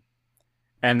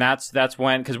 And that's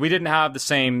when because we didn't have the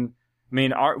same. We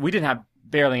didn't have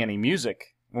barely any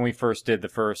music when we first did the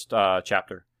first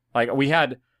chapter. Like, we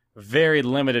had very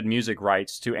limited music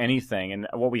rights to anything, and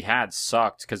what we had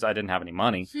sucked because I didn't have any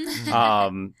money.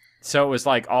 So it was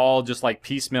like all just like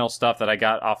piecemeal stuff that I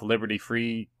got off Liberty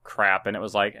Free crap, and it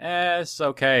was like, it's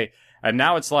okay. And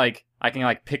now it's like I can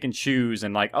like pick and choose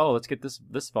and like, oh, let's get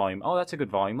this volume. Oh, that's a good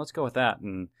volume. Let's go with that.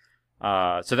 And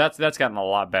so that's gotten a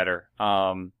lot better.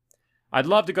 I'd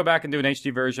love to go back and do an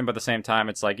HD version, but at the same time,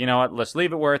 it's like, you know what, let's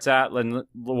leave it where it's at, and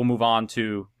we'll move on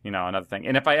to, another thing.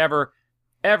 And if I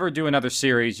ever do another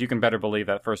series, you can better believe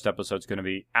that first episode's going to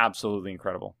be absolutely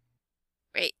incredible.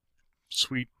 Great.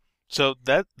 Sweet. So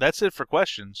that's it for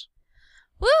questions.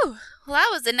 Woo! Well, that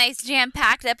was a nice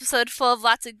jam-packed episode full of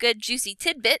lots of good, juicy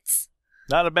tidbits.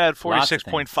 Not a bad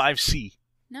 46.5C.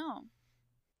 No.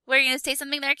 Were you going to say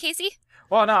something there, Casey?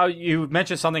 Well, no, you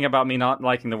mentioned something about me not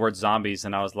liking the word zombies,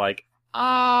 and I was like,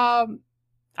 I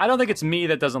don't think it's me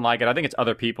that doesn't like it. I think it's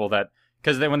other people that,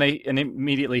 because when they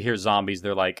immediately hear zombies,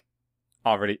 they're like,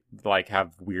 already like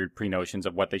have weird pre-notions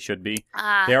of what they should be.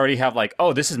 They already have like,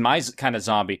 oh, this is my kind of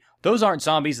zombie. Those aren't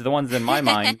zombies, the ones in my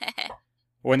mind.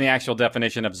 When the actual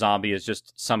definition of zombie is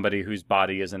just somebody whose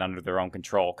body isn't under their own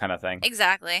control, kind of thing.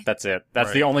 Exactly. That's it.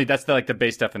 That's right. That's the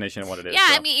base definition of what it is. Yeah,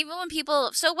 so. I mean, even when people,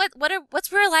 so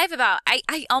what's We're Alive about?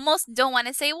 I almost don't want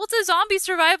to say, well, it's a zombie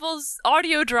survival's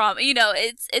audio drama.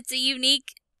 It's a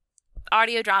unique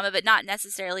audio drama, but not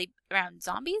necessarily around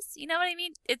zombies. You know what I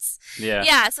mean?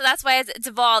 Yeah. So that's why it's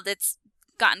evolved. It's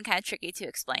gotten kind of tricky to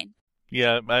explain.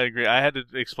 Yeah, I agree. I had to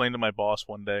explain to my boss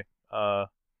one day.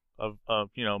 Of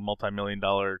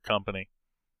multi-million-dollar company,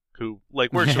 who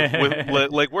like works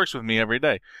works with me every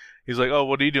day. He's like, "Oh,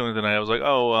 what are you doing tonight?" I was like,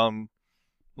 "Oh,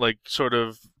 like sort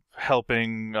of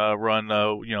helping run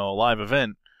a live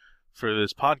event for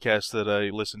this podcast that I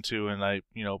listen to, and I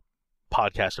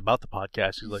podcast about the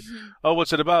podcast." He's like, "Oh,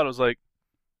 what's it about?" I was like,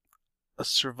 "A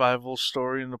survival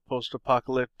story in a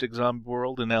post-apocalyptic zombie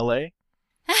world in L.A."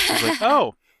 He's like,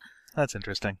 "Oh, that's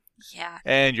interesting." Yeah.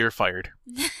 And you're fired.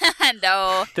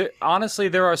 No. Honestly,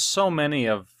 there are so many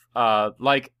of,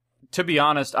 to be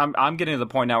honest, I'm getting to the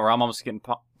point now where I'm almost getting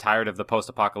tired of the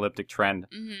post-apocalyptic trend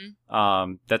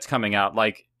that's coming out.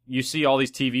 Like, you see all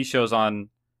these TV shows on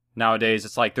nowadays,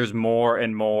 it's like there's more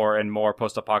and more and more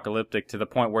post-apocalyptic to the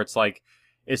point where it's like,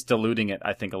 it's diluting it,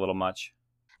 I think, a little much.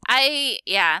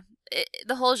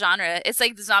 The whole genre, it's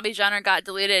like the zombie genre got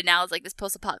diluted, and now it's like this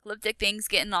post-apocalyptic thing's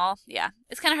getting all,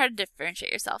 it's kind of hard to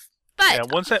differentiate yourself.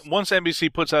 But once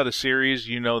NBC puts out a series,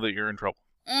 you know that you're in trouble.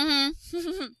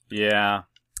 Yeah,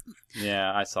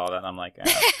 I saw that, and I'm like,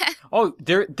 oh,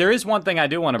 there is one thing I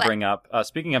do want to bring up.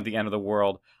 Speaking of the end of the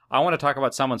world, I want to talk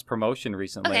about someone's promotion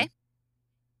recently.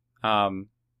 Okay.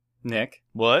 Nick.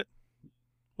 What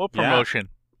promotion?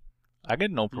 I get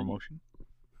no promotion.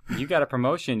 You got a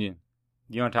promotion, You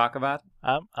want to talk about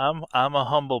it? I'm a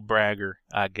humble bragger,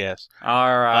 I guess.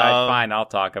 All right, fine. I'll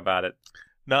talk about it.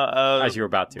 No, as you were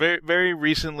about to. Very, very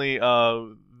recently,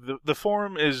 the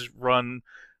forum is run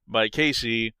by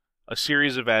Casey, a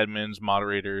series of admins,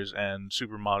 moderators, and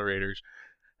super moderators,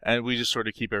 and we just sort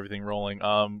of keep everything rolling.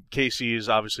 Casey is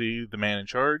obviously the man in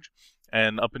charge,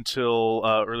 and up until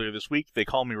earlier this week, they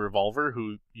call me Revolver,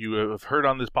 who you have heard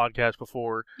on this podcast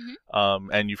before,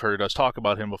 and you've heard us talk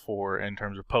about him before in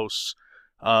terms of posts.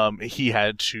 he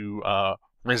had to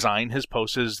resign his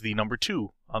post as the number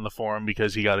 2 on the forum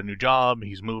because he got a new job,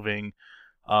 he's moving,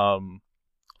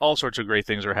 all sorts of great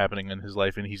things are happening in his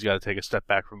life, and he's got to take a step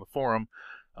back from the forum.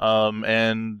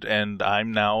 And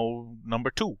I'm now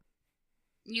number 2.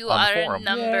 You on the are forum.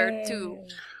 number 2.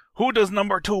 Who does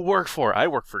number 2 work for? I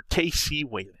work for KC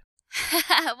Whalen.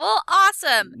 Well,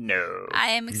 awesome. No. I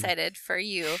am excited for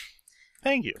you.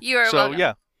 Thank you. You are so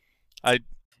welcome.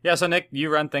 Yeah, so Nick,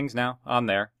 you run things now on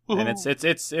there, and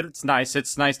it's nice.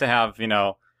 It's nice to have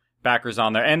backers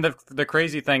on there. And the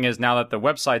crazy thing is now that the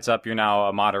website's up, you're now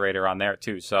a moderator on there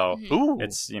too. So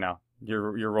it's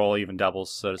your role even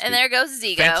doubles, so to speak. And there goes his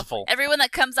ego. Fanciful. Everyone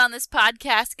that comes on this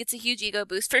podcast gets a huge ego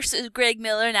boost. First it was Greg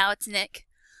Miller, now it's Nick.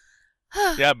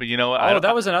 Yeah, but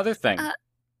that was another thing.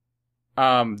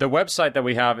 The website that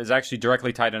we have is actually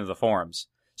directly tied into the forums.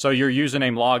 So your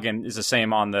username login is the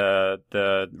same on the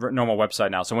normal website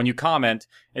now. So when you comment,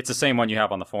 it's the same one you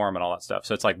have on the forum and all that stuff.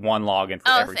 So it's like one login for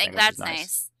everything. That's which is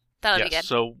nice. That'll be good.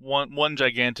 So one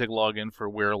gigantic login for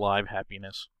We're Live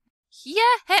happiness. Yeah.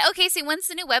 Hey, okay, so when's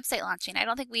the new website launching? I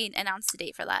don't think we announced a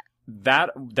date for that.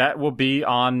 That will be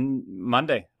on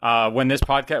Monday. When this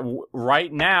podcast,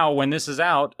 right now, when this is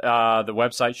out, the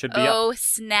website should be up. Oh,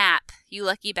 snap. You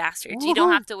lucky bastards. Woo-hoo. You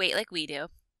don't have to wait like we do.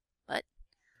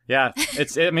 Yeah,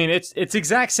 it's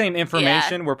exact same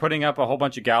information. Yeah. We're putting up a whole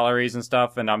bunch of galleries and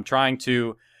stuff, and I'm trying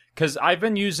to, because I've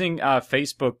been using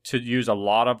Facebook to use a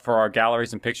lot of for our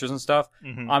galleries and pictures and stuff.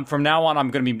 Mm-hmm. From now on, I'm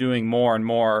going to be doing more and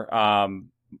more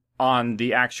on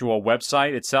the actual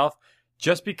website itself,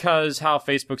 just because how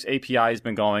Facebook's API has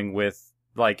been going with,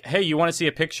 like, hey, you want to see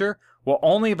a picture? Well,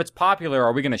 only if it's popular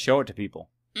are we going to show it to people.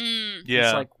 Yeah,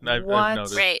 it's like, I've what?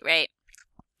 noticed. Right.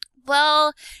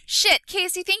 Well, shit,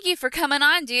 Casey, thank you for coming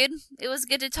on, dude. It was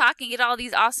good to talk and get all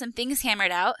these awesome things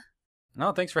hammered out.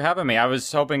 No, thanks for having me. I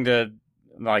was hoping to,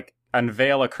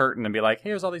 unveil a curtain and be like,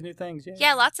 here's all these new things.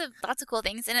 Yeah, lots of cool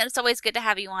things. And it's always good to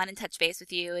have you on and touch base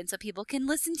with you, and so people can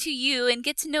listen to you and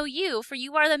get to know you, for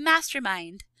you are the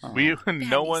mastermind.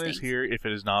 No one is here if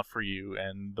it is not for you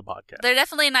and the podcast. They're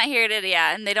definitely not here to,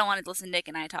 and they don't want to listen to Nick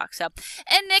and I talk. So,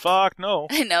 and Nick, fuck no.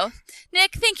 I know.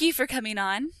 Nick, thank you for coming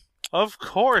on. Of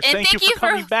course. And thank you for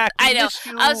coming back. I know.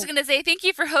 I was going to say thank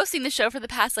you for hosting the show for the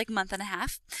past month and a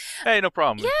half. Hey, no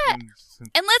problem. Yeah.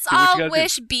 And let's all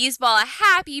wish Beesball a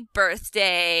happy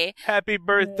birthday. Happy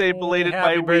birthday, belated Happy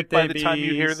by a week by the birthday, time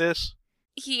you hear Bees. this.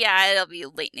 Yeah, it'll be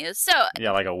late news. So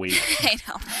Yeah, like a week. I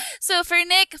know. So for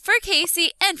Nick, for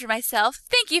Casey, and for myself,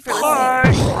 thank you for listening.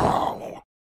 Bye.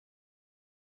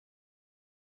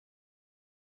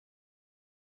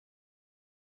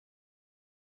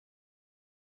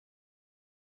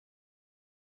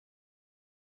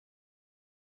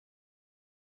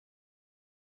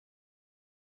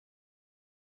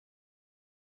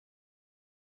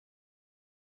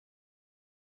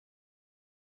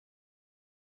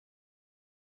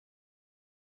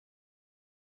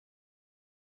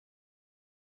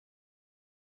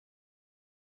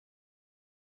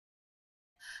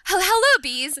 Hello,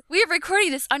 Bees. We are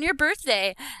recording this on your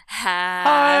birthday.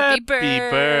 Happy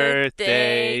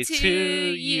birthday to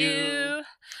you.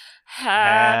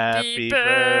 Happy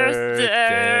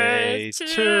birthday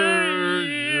to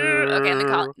you. Okay, I'm gonna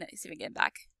call it. No, see if I get it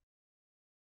back.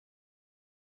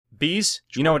 Bees,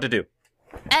 you know what to do.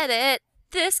 Edit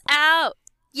this out.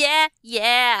 Yeah.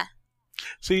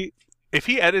 See, if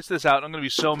he edits this out, I'm going to be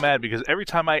so mad because every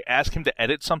time I ask him to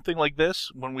edit something like this,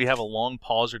 when we have a long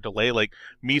pause or delay, like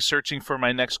me searching for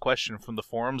my next question from the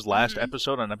forums last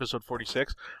episode on episode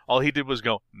 46, all he did was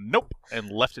go, nope, and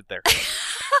left it there.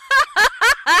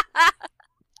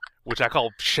 Which I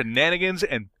call shenanigans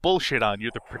and bullshit on.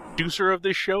 You're the producer of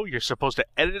this show. You're supposed to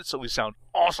edit it so we sound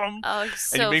awesome. Oh,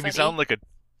 so and you make me sound like a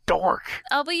dork.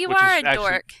 Oh, but you which are is a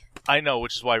dork. I know,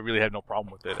 which is why I really have no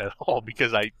problem with it at all,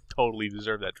 because I totally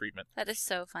deserve that treatment. That is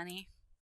so funny.